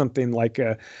got something like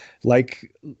Bitcoin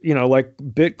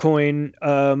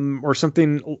or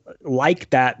something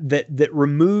like that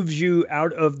removes you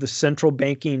out of the central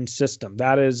banking system.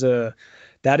 That is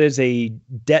a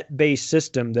debt-based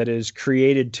system that is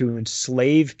created to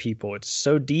enslave people. It's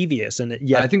so devious, and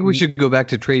I think we should go back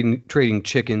to trading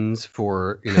chickens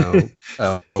for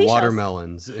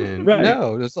watermelons. And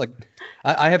no, it's like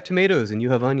I have tomatoes and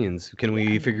you have onions. Can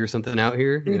we figure something out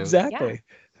here? Exactly. Yeah.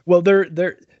 Well, but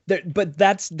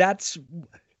that's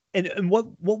and what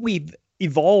we've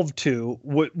evolved to,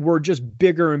 were just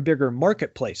bigger and bigger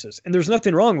marketplaces. And there's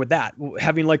nothing wrong with that,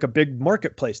 having like a big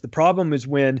marketplace. The problem is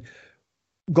when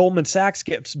Goldman Sachs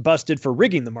gets busted for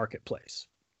rigging the marketplace.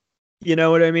 You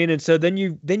know what I mean? And so then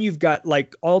you've got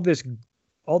like all these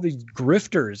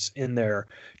grifters in there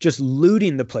just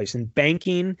looting the place and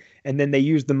banking, and then they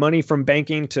use the money from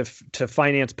banking to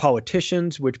finance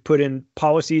politicians, which put in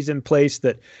policies in place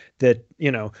that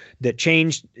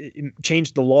changed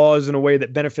the laws in a way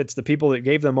that benefits the people that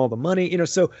gave them all the money.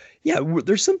 So yeah,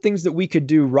 there's some things that we could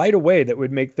do right away that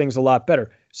would make things a lot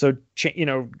better. So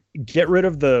get rid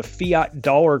of the fiat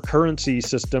dollar currency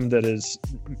system that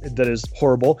is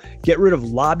horrible. Get rid of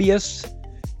lobbyists.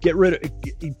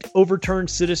 Overturn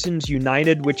Citizens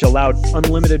United, which allowed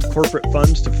unlimited corporate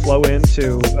funds to flow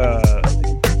into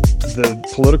the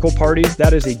political parties.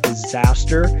 That is a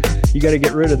disaster. You got to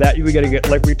get rid of that. You got to get,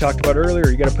 like we talked about earlier,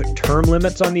 you got to put term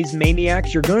limits on these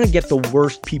maniacs. You're going to get the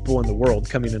worst people in the world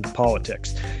coming into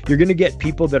politics. You're going to get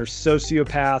people that are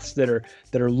sociopaths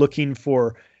that are looking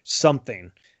for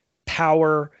something: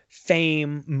 power,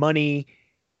 fame, money,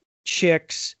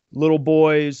 chicks, little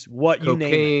boys, you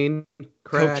name it.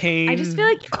 Cocaine. I just feel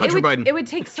like it would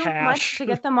take so much to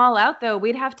get them all out, though.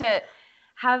 We'd have to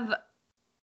have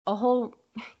a whole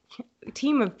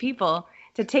team of people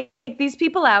to take these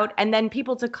people out, and then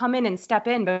people to come in and step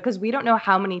in, because we don't know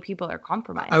how many people are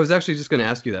compromised. I was actually just going to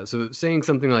ask you that. So saying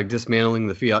something like dismantling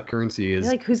the fiat currency is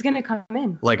like, who's going to come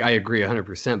in? Like, I agree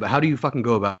 100%, but how do you fucking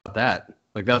go about that?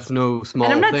 Like, that's no small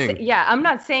thing. I'm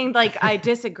not saying like I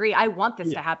disagree. I want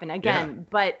this to happen again,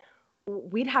 but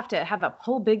we'd have to have a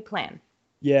whole big plan.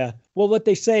 Yeah. Well, what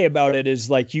they say about it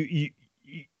is like you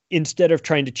instead of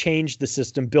trying to change the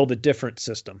system, build a different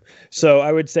system. So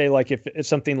I would say, like, if it's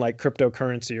something like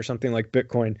cryptocurrency or something like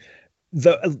Bitcoin,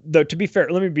 though, to be fair,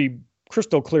 let me be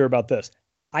crystal clear about this.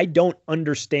 I don't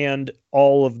understand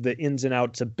all of the ins and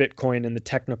outs of Bitcoin and the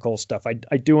technical stuff. I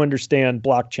do understand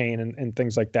blockchain and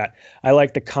things like that. I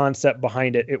like the concept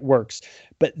behind it. It works.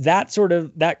 But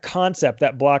that concept,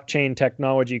 that blockchain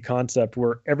technology concept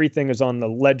where everything is on the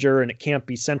ledger and it can't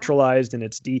be centralized and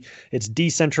it's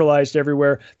decentralized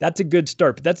everywhere, that's a good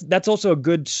start. But that's also a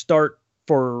good start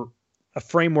for a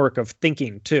framework of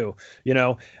thinking too.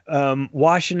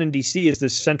 Washington, D.C. is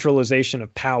this centralization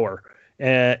of power.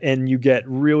 And you get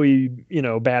really,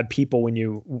 bad people when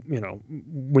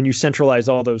you centralize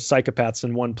all those psychopaths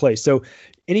in one place. So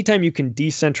anytime you can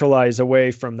decentralize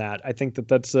away from that, I think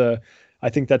that's a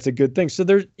good thing. So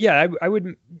I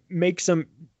would make some,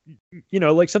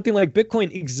 like something like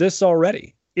Bitcoin exists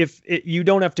already. You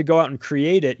don't have to go out and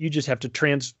create it, you just have to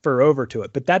transfer over to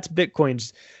it. But that's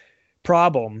Bitcoin's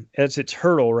problem, as its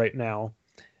hurdle right now.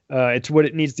 It's what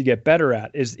it needs to get better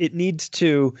at. It's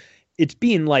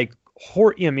being like,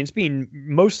 it's being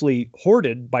mostly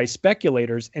hoarded by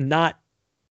speculators and not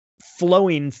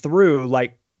flowing through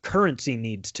like currency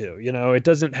needs to. It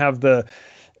doesn't have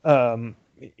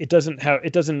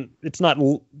it's not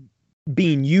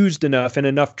being used enough in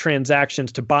enough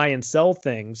transactions to buy and sell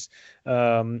things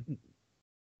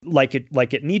like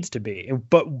it needs to be.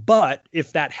 But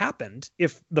if that happened,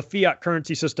 if the fiat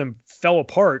currency system fell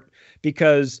apart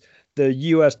because the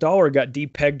US dollar got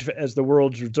depegged as the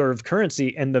world's reserve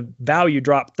currency and the value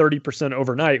dropped 30%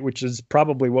 overnight, which is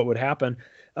probably what would happen,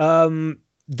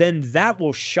 then that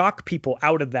will shock people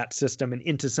out of that system and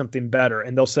into something better.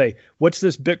 And they'll say, what's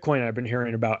this Bitcoin I've been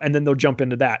hearing about? And then they'll jump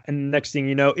into that. And the next thing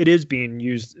you know, it is being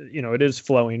used, it is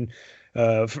flowing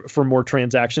for more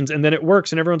transactions. And then it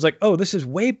works. And everyone's like, oh, this is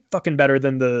way fucking better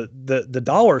than the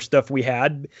dollar stuff we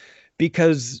had,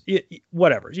 because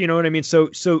whatever, you know what I mean? So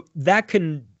that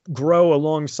can grow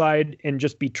alongside and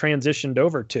just be transitioned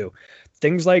over to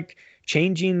things like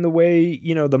changing the way,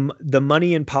 the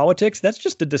money in politics. That's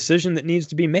just a decision that needs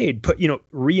to be made.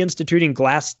 Reinstituting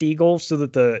Glass-Steagall so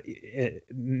that the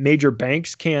major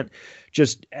banks can't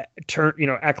just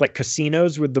act like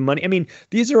casinos with the money. I mean,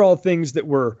 these are all things that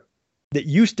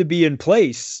used to be in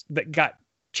place that got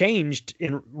changed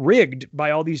and rigged by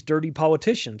all these dirty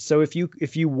politicians. So if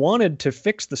you wanted to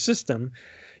fix the system,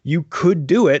 you could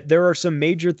do it. There are some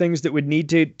major things that would need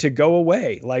to go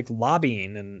away, like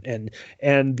lobbying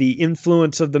and the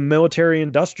influence of the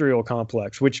military-industrial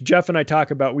complex, which Jeff and I talk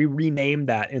about. We renamed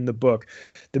that in the book,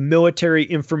 the military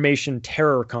information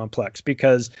terror complex,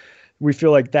 because we feel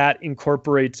like that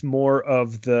incorporates more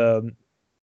of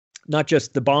not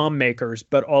just the bomb makers,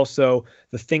 but also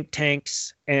the think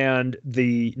tanks and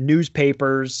the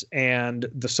newspapers and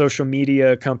the social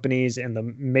media companies and the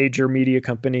major media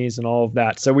companies and all of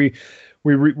that. So we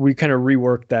kind of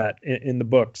reworked that in the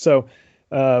book. So,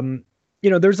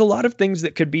 there's a lot of things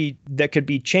that could be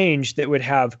changed that would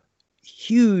have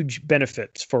huge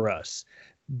benefits for us,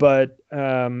 but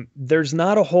there's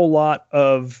not a whole lot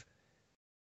of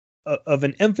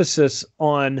an emphasis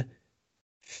on,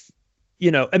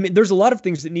 I mean, there's a lot of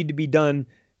things that need to be done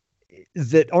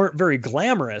that aren't very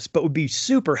glamorous, but would be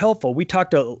super helpful. We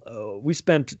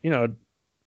spent, I don't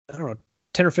know,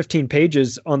 10 or 15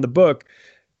 pages on the book,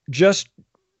 just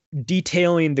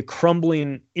detailing the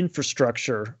crumbling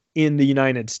infrastructure in the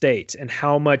United States and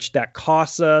how much that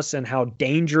costs us and how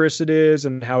dangerous it is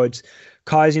and how it's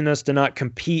causing us to not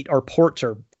compete. Our ports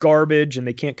are garbage and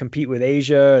they can't compete with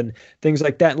Asia and things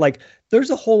like that. Like, there's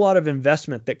a whole lot of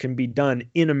investment that can be done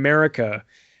in America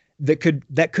that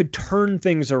could turn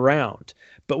things around.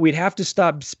 But we'd have to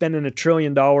stop spending $1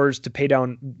 trillion to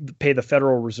pay the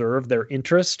Federal Reserve their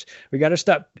interest. We got to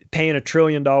stop paying $1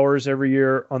 trillion every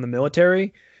year on the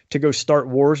military to go start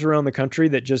wars around the country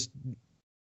that just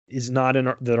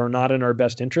that are not in our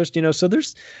best interest. So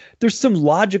there's some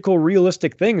logical,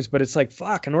 realistic things, but it's like,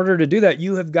 fuck, in order to do that,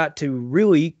 you have got to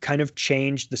really kind of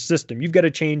change the system. You've got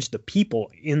to change the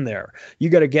people in there. You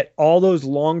got to get all those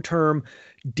long-term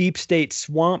deep state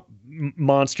swamp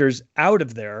monsters out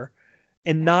of there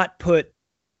and not put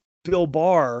Bill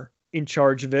Barr in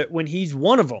charge of it when he's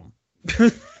one of them.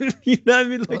 You know what I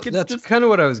mean? Like, that's just kind of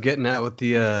what I was getting at with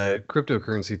the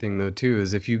cryptocurrency thing, though, too,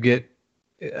 is if you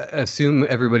assume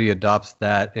everybody adopts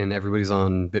that and everybody's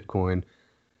on Bitcoin,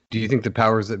 do you think the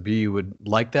powers that be would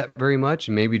like that very much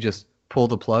and maybe just pull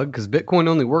the plug? Because Bitcoin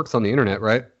only works on the internet,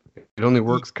 right? It only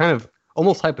works kind of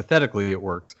almost hypothetically it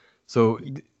works. So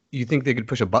you think they could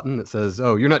push a button that says,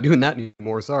 oh, you're not doing that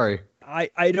anymore, sorry?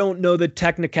 I don't know the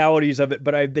technicalities of it,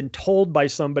 but I've been told by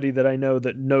somebody that I know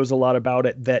that knows a lot about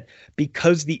it that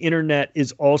because the internet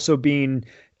is also being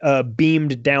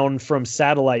beamed down from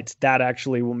satellites, that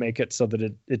actually will make it so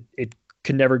that it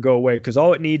can never go away. Because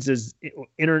all it needs is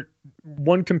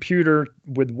one computer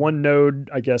with one node,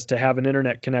 I guess, to have an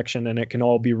internet connection, and it can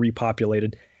all be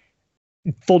repopulated.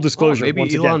 Full disclosure.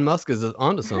 Maybe Elon Musk is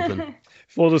onto something.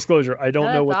 Full disclosure, I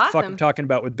don't know what the fuck awesome. I'm talking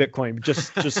about with Bitcoin.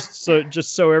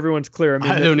 Just so everyone's clear. I mean,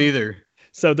 I don't either.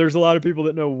 So there's a lot of people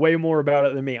that know way more about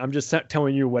it than me. I'm just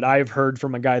telling you what I've heard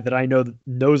from a guy that I know that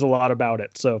knows a lot about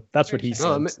it. So that's what he said.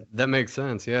 Oh, that makes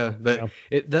sense. Yeah, but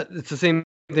it's the same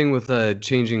thing with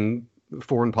changing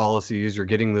foreign policies or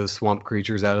getting those swamp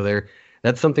creatures out of there.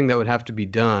 That's something that would have to be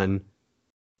done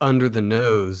under the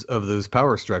nose of those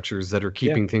power structures that are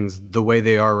keeping things the way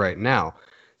they are right now.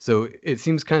 So it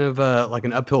seems kind of like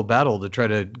an uphill battle to try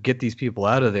to get these people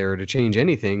out of there to change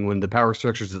anything when the power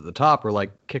structures at the top are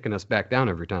like kicking us back down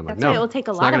every time. Like, That's why it will take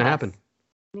a lot of us. Happen.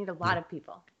 We need a lot of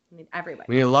people. We need everybody.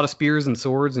 We need a lot of spears and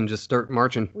swords and just start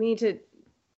marching. We need to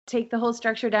take the whole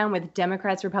structure down with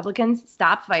Democrats, Republicans.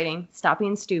 Stop fighting. Stop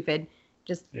being stupid.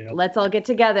 Just let's all get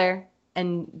together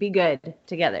and be good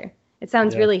together. It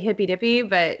sounds really hippy-dippy,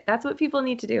 but that's what people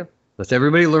need to do. Let's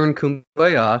everybody learn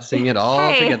Kumbaya, sing it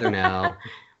all together now.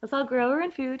 Let's all grow our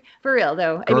own food. For real,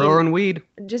 though. Grow our own weed.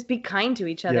 Just be kind to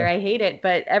each other. I hate it,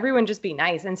 but everyone just be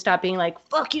nice and stop being like,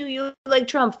 fuck you, you like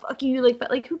Trump. Fuck you,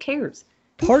 but like, who cares?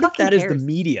 Part of that is the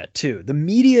media, too. The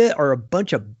media are a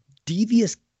bunch of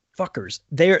devious fuckers.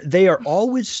 They are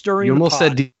always stirring You almost the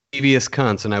pot. said devious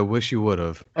cunts, and I wish you would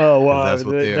have. Oh, well, That's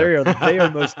what they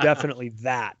are most definitely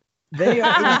that. They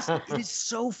are. It is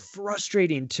so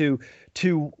frustrating to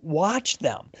watch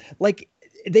them. Like,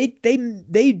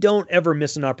 they don't ever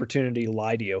miss an opportunity to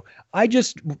lie to you. I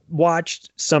just watched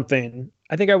something.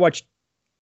 I think I watched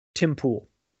Tim Pool,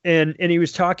 and he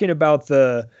was talking about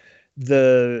the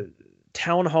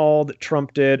town hall that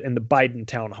Trump did and the Biden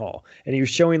town hall, and he was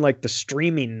showing like the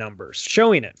streaming numbers,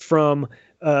 showing it from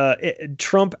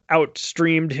Trump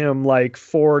outstreamed him like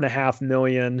 4.5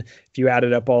 million if you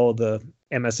added up all of the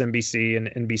MSNBC and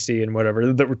NBC and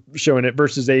whatever that were showing it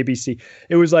versus ABC.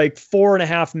 It was like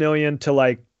 4.5 million to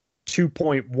like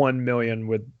 2.1 million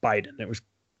with Biden.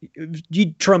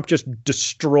 Trump just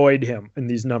destroyed him in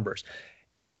these numbers.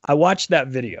 I watched that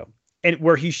video and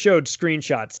where he showed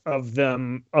screenshots of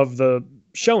them, of the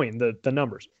showing the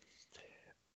numbers.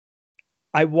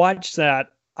 I watched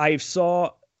that. I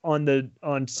saw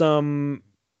on some,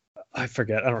 I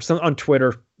forget, I don't know, some on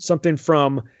Twitter, something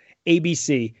from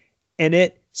ABC, and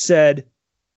it said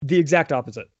the exact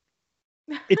opposite.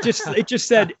 It just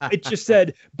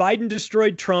said Biden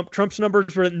destroyed Trump. Trump's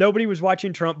numbers were, nobody was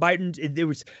watching Trump.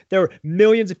 There were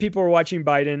millions of people were watching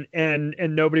Biden and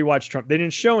nobody watched Trump. They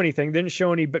didn't show anything. They didn't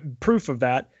show any proof of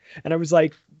that. And I was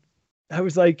like,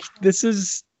 this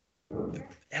is,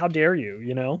 how dare you,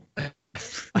 you know?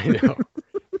 I know.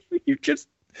 You're just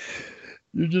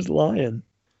lying.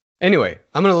 Anyway,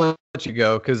 I'm going to let you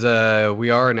go because we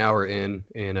are an hour in,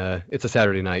 and it's a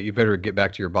Saturday night. You better get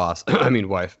back to your boss. I mean,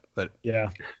 wife. But Yeah.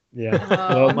 Oh,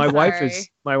 Well, I'm my wife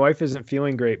sorry. isn't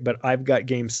feeling great, but I've got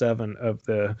Game 7 of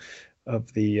the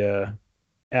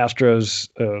Astros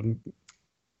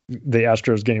the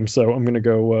Astros game, so I'm gonna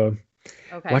go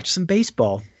Okay. watch some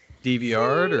baseball.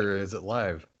 DVR'd or is it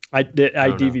live? I don't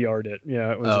know. DVR'd it.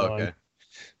 Yeah, it was Oh, on. okay.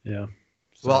 Yeah.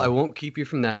 Well, So- I won't keep you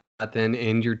from that then,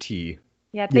 and your tea.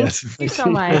 Yeah, thank Yes. you so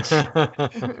much.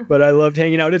 But I loved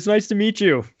hanging out. It's nice to meet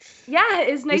you. Yeah,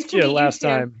 it's nice Missed to you meet last you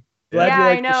too. time. Glad Yeah, you I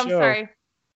liked know. the I'm show. sorry.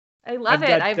 I love I've it.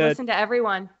 got, I've listened to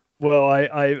everyone. Well,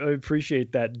 I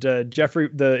appreciate that.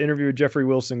 The interview with Jeffrey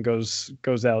Wilson goes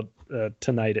out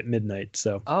tonight at midnight.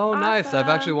 So Oh, nice. I've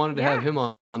actually Awesome. wanted to have Yeah. him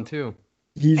on too.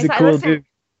 he's I a cool listened- dude.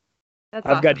 That's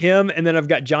I've got awesome. him, and then I've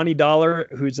got Johnny Dollar,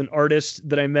 who's an artist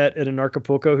that I met at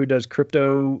Anarchapulco who does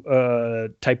crypto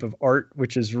type of art,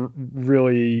 which is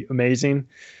really amazing.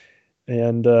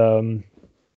 And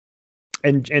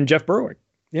Jeff Berwick.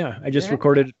 Yeah, I just Yeah.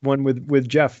 recorded one with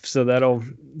Jeff, so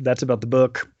that's about the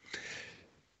book.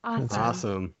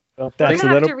 Awesome. About We're that. So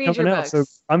gonna have that'll to be read your coming out. So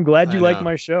books. I'm glad you I like know.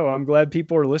 my show. I'm glad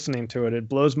people are listening to it. It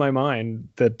blows my mind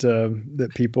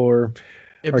that people are.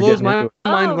 It Are blows getting my into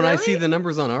mind Oh, when I see really? the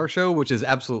numbers on our show, which is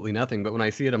absolutely nothing. But when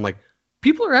I see it, I'm like,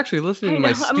 people are actually listening I to my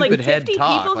know. stupid I'm like head 50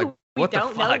 talk. people Like, who we what the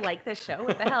don't know fuck? like this show.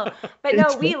 What the hell? But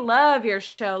no, we love your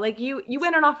show. Like you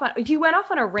went off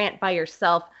on a rant by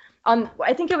yourself on,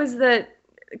 I think it was the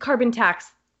carbon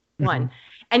tax one,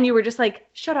 and you were just like,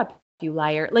 "Shut up, you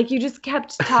liar!" Like you just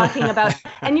kept talking about,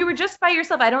 and you were just by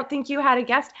yourself. I don't think you had a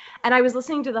guest, and I was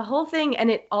listening to the whole thing,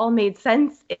 and it all made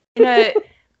sense in a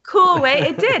cool way.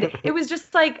 It did. It was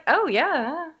just like, oh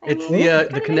yeah. I It's mean, it the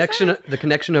kinda makes connection, sense. the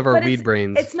connection of our But weed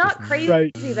brains. It's not just- crazy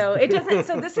Right. though. It doesn't.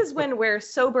 So this is when we're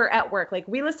sober at work. Like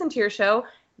we listen to your show.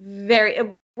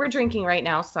 We're drinking right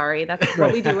now. Sorry, that's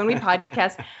what we do when we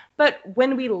podcast. But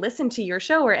when we listen to your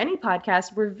show or any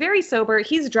podcast, we're very sober.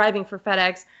 He's driving for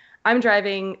FedEx. I'm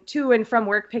driving to and from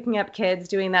work, picking up kids,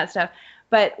 doing that stuff.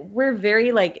 But we're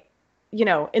very like,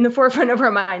 in the forefront of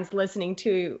our minds, listening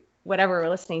to whatever we're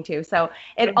listening to. So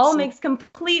it all makes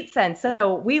complete sense.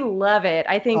 So we love it.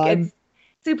 I think it's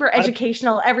super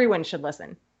educational. Everyone should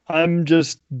listen. I'm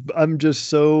just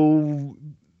so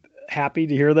happy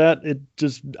to hear that.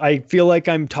 I feel like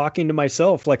I'm talking to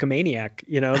myself like a maniac,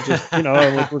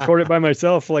 like record it by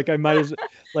myself. Like I might as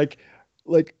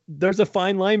like there's a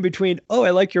fine line between, oh, I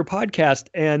like your podcast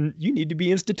and you need to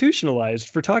be institutionalized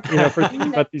for talking, for thinking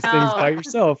about these things by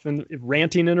yourself and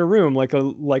ranting in a room like a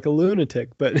lunatic.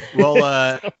 But well,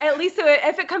 at least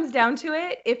if it comes down to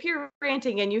it, if you're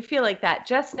ranting and you feel like that,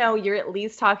 just know you're at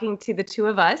least talking to the two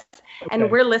of us and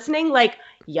we're listening like,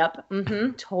 yep,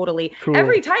 totally. Cool.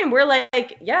 Every time we're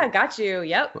like, yeah, got you,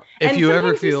 yep. If and you sometimes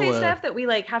ever feel you say stuff that we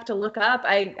like have to look up.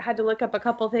 I had to look up a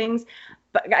couple things,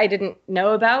 but I didn't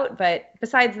know about. But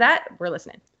besides that, we're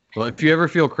listening. well, if you ever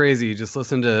feel crazy, just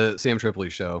listen to Sam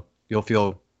Tripoli's show. You'll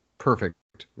feel perfect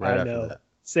right I after know. that.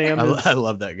 Sam I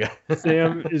love that guy.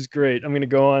 Sam is great. I'm going to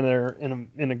go on there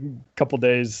in a couple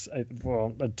days.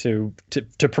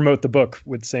 To promote the book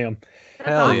with Sam, That's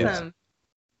Hell yeah. awesome.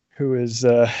 who is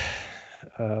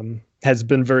has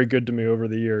been very good to me over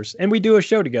the years, and we do a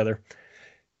show together.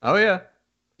 Oh yeah,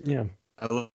 Yeah,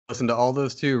 I listen to all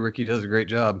those too. Ricky does a great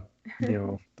job.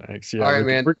 Thanks. Yeah, All right,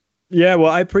 man. Yeah,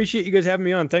 well, I appreciate you guys having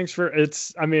me on. Thanks for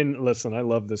listen, I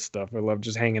love this stuff. I love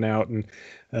just hanging out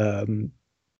and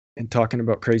talking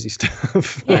about crazy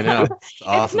stuff. I know. It's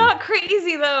awesome. It's not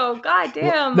crazy though. God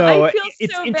damn. no, I feel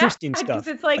it's so interesting bad stuff. 'cause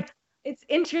it's like it's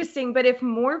interesting, but if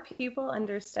more people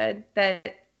understood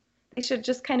that they should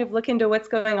just kind of look into what's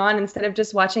going on instead of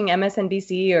just watching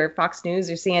MSNBC or Fox News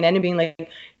or CNN and being like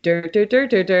dirt.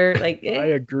 Like I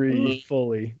agree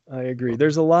fully. I agree.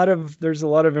 There's a lot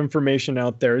of information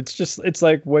out there. It's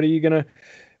like, what do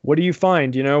you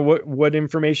find? What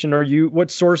information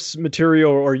what source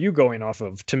material are you going off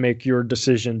of to make your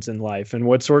decisions in life? And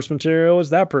what source material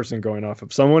is that person going off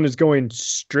of? Someone is going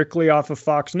strictly off of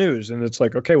Fox News, and it's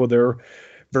like, okay, well, their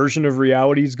version of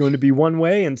reality is going to be one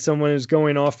way, and someone is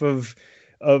going off of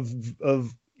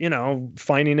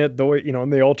finding it the way, in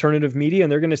the alternative media, and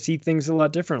they're going to see things a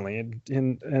lot differently.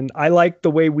 And I like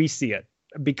the way we see it,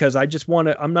 because I'm just trying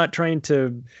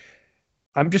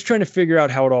to figure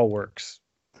out how it all works.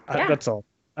 Yeah. That's all.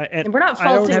 and we're not I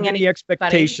don't faulting have any anybody.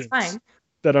 expectations It's fine.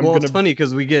 that I'm Well, going it's to. funny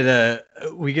because we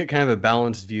get kind of a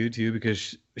balanced view too,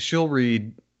 because she'll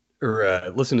read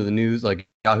or listen to the news, like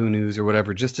Yahoo News or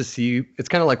whatever, just to see. It's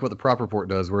kind of like what the Prop Report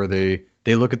does, where they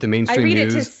look at the I mainstream read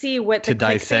news. it to see what the to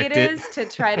dissect clickbait it. is to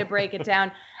try to break it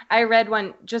down. I read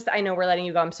one, I know we're letting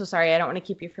you go. I'm so sorry. I don't want to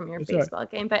keep you from your baseball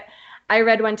game, but I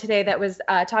read one today that was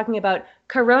talking about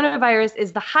coronavirus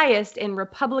is the highest in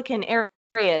Republican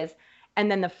areas. And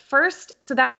then so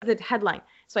that was the headline.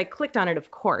 So I clicked on it,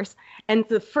 of course. And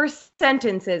the first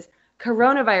sentence is,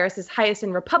 coronavirus is highest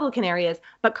in Republican areas,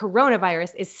 but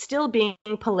coronavirus is still being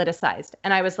politicized.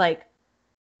 And I was like,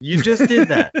 you just did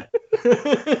that.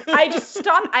 I just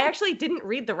stopped. I actually didn't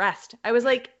read the rest. I was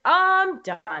like, I'm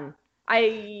done. I'm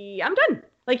done.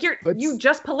 Like you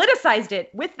just politicized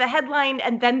it with the headline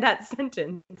and then that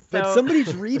sentence. So, but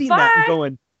somebody's reading that and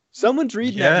going, someone's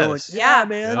reading that going, yeah,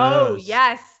 man. Oh,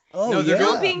 yes. Oh, no, they're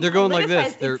going like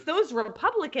this. It's those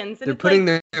Republicans. And they're putting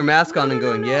their mask on and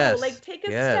going, yes. Like, take a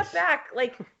step back.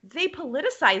 Like, they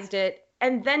politicized it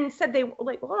and then said they,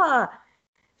 like, ah.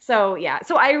 So, yeah.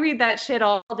 So I read that shit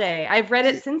all day. I've read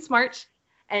it since March,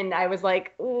 and I was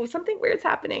like, oh, something weird's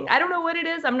happening. I don't know what it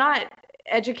is. I'm not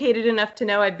educated enough to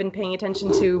know. I've been paying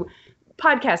attention to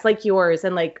podcasts like yours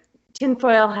and, like,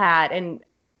 Tinfoil Hat and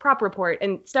Prop Report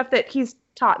and stuff that he's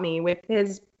taught me with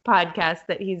his podcast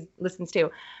that he listens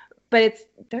to. But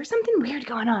there's something weird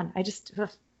going on.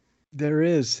 There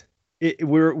is.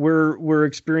 We're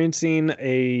experiencing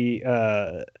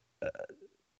a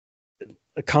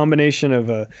combination of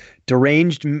a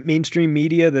deranged mainstream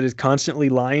media that is constantly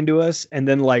lying to us, and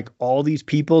then like all these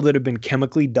people that have been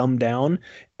chemically dumbed down,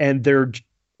 and they're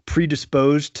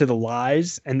predisposed to the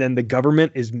lies, and then the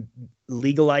government is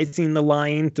legalizing the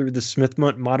lying through the Smith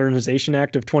Modernization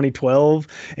Act of 2012,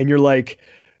 and you're like.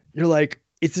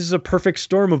 This is a perfect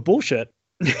storm of bullshit.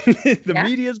 The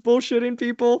media is bullshitting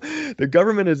people. The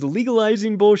government is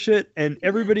legalizing bullshit, and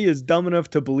everybody is dumb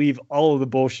enough to believe all of the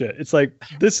bullshit. It's like,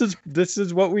 this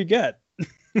is what we get.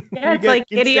 Yeah, it's like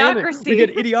idiocracy. We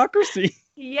get idiocracy.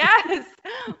 Yes.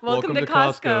 Welcome to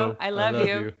Costco. I love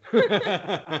you.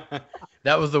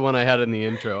 That was the one I had in the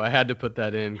intro. I had to put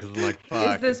that in because I'm like,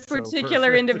 fuck. Is this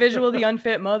particular individual the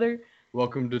unfit mother?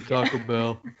 Welcome to Taco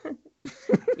Bell.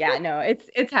 Yeah, no,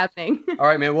 it's happening. All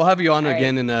right, man. We'll have you on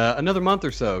again in another month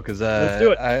or so because let's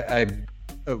do it.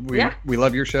 We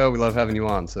love your show. We love having you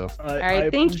on. So all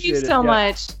right, thank you so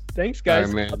much. Thanks, guys.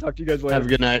 Right, man. I'll talk to you guys later. Have a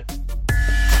good night.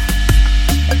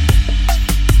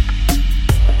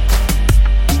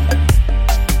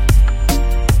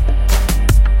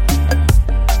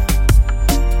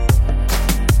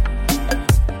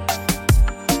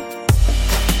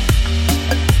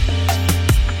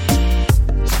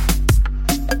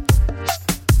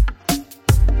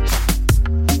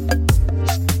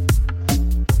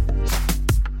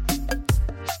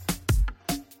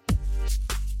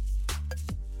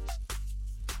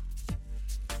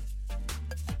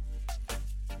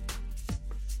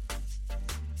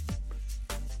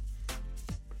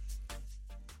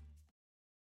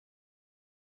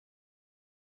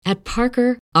 At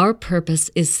Parker, our purpose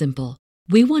is simple.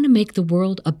 We want to make the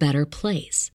world a better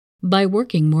place by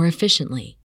working more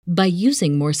efficiently, by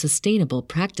using more sustainable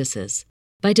practices,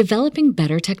 by developing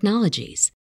better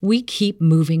technologies. We keep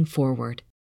moving forward.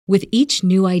 With each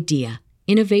new idea,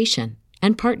 innovation,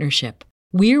 and partnership,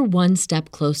 we're one step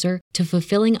closer to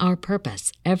fulfilling our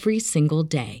purpose every single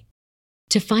day.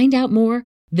 To find out more,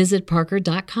 visit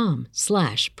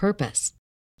parker.com/purpose.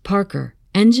 Parker,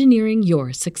 engineering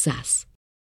your success.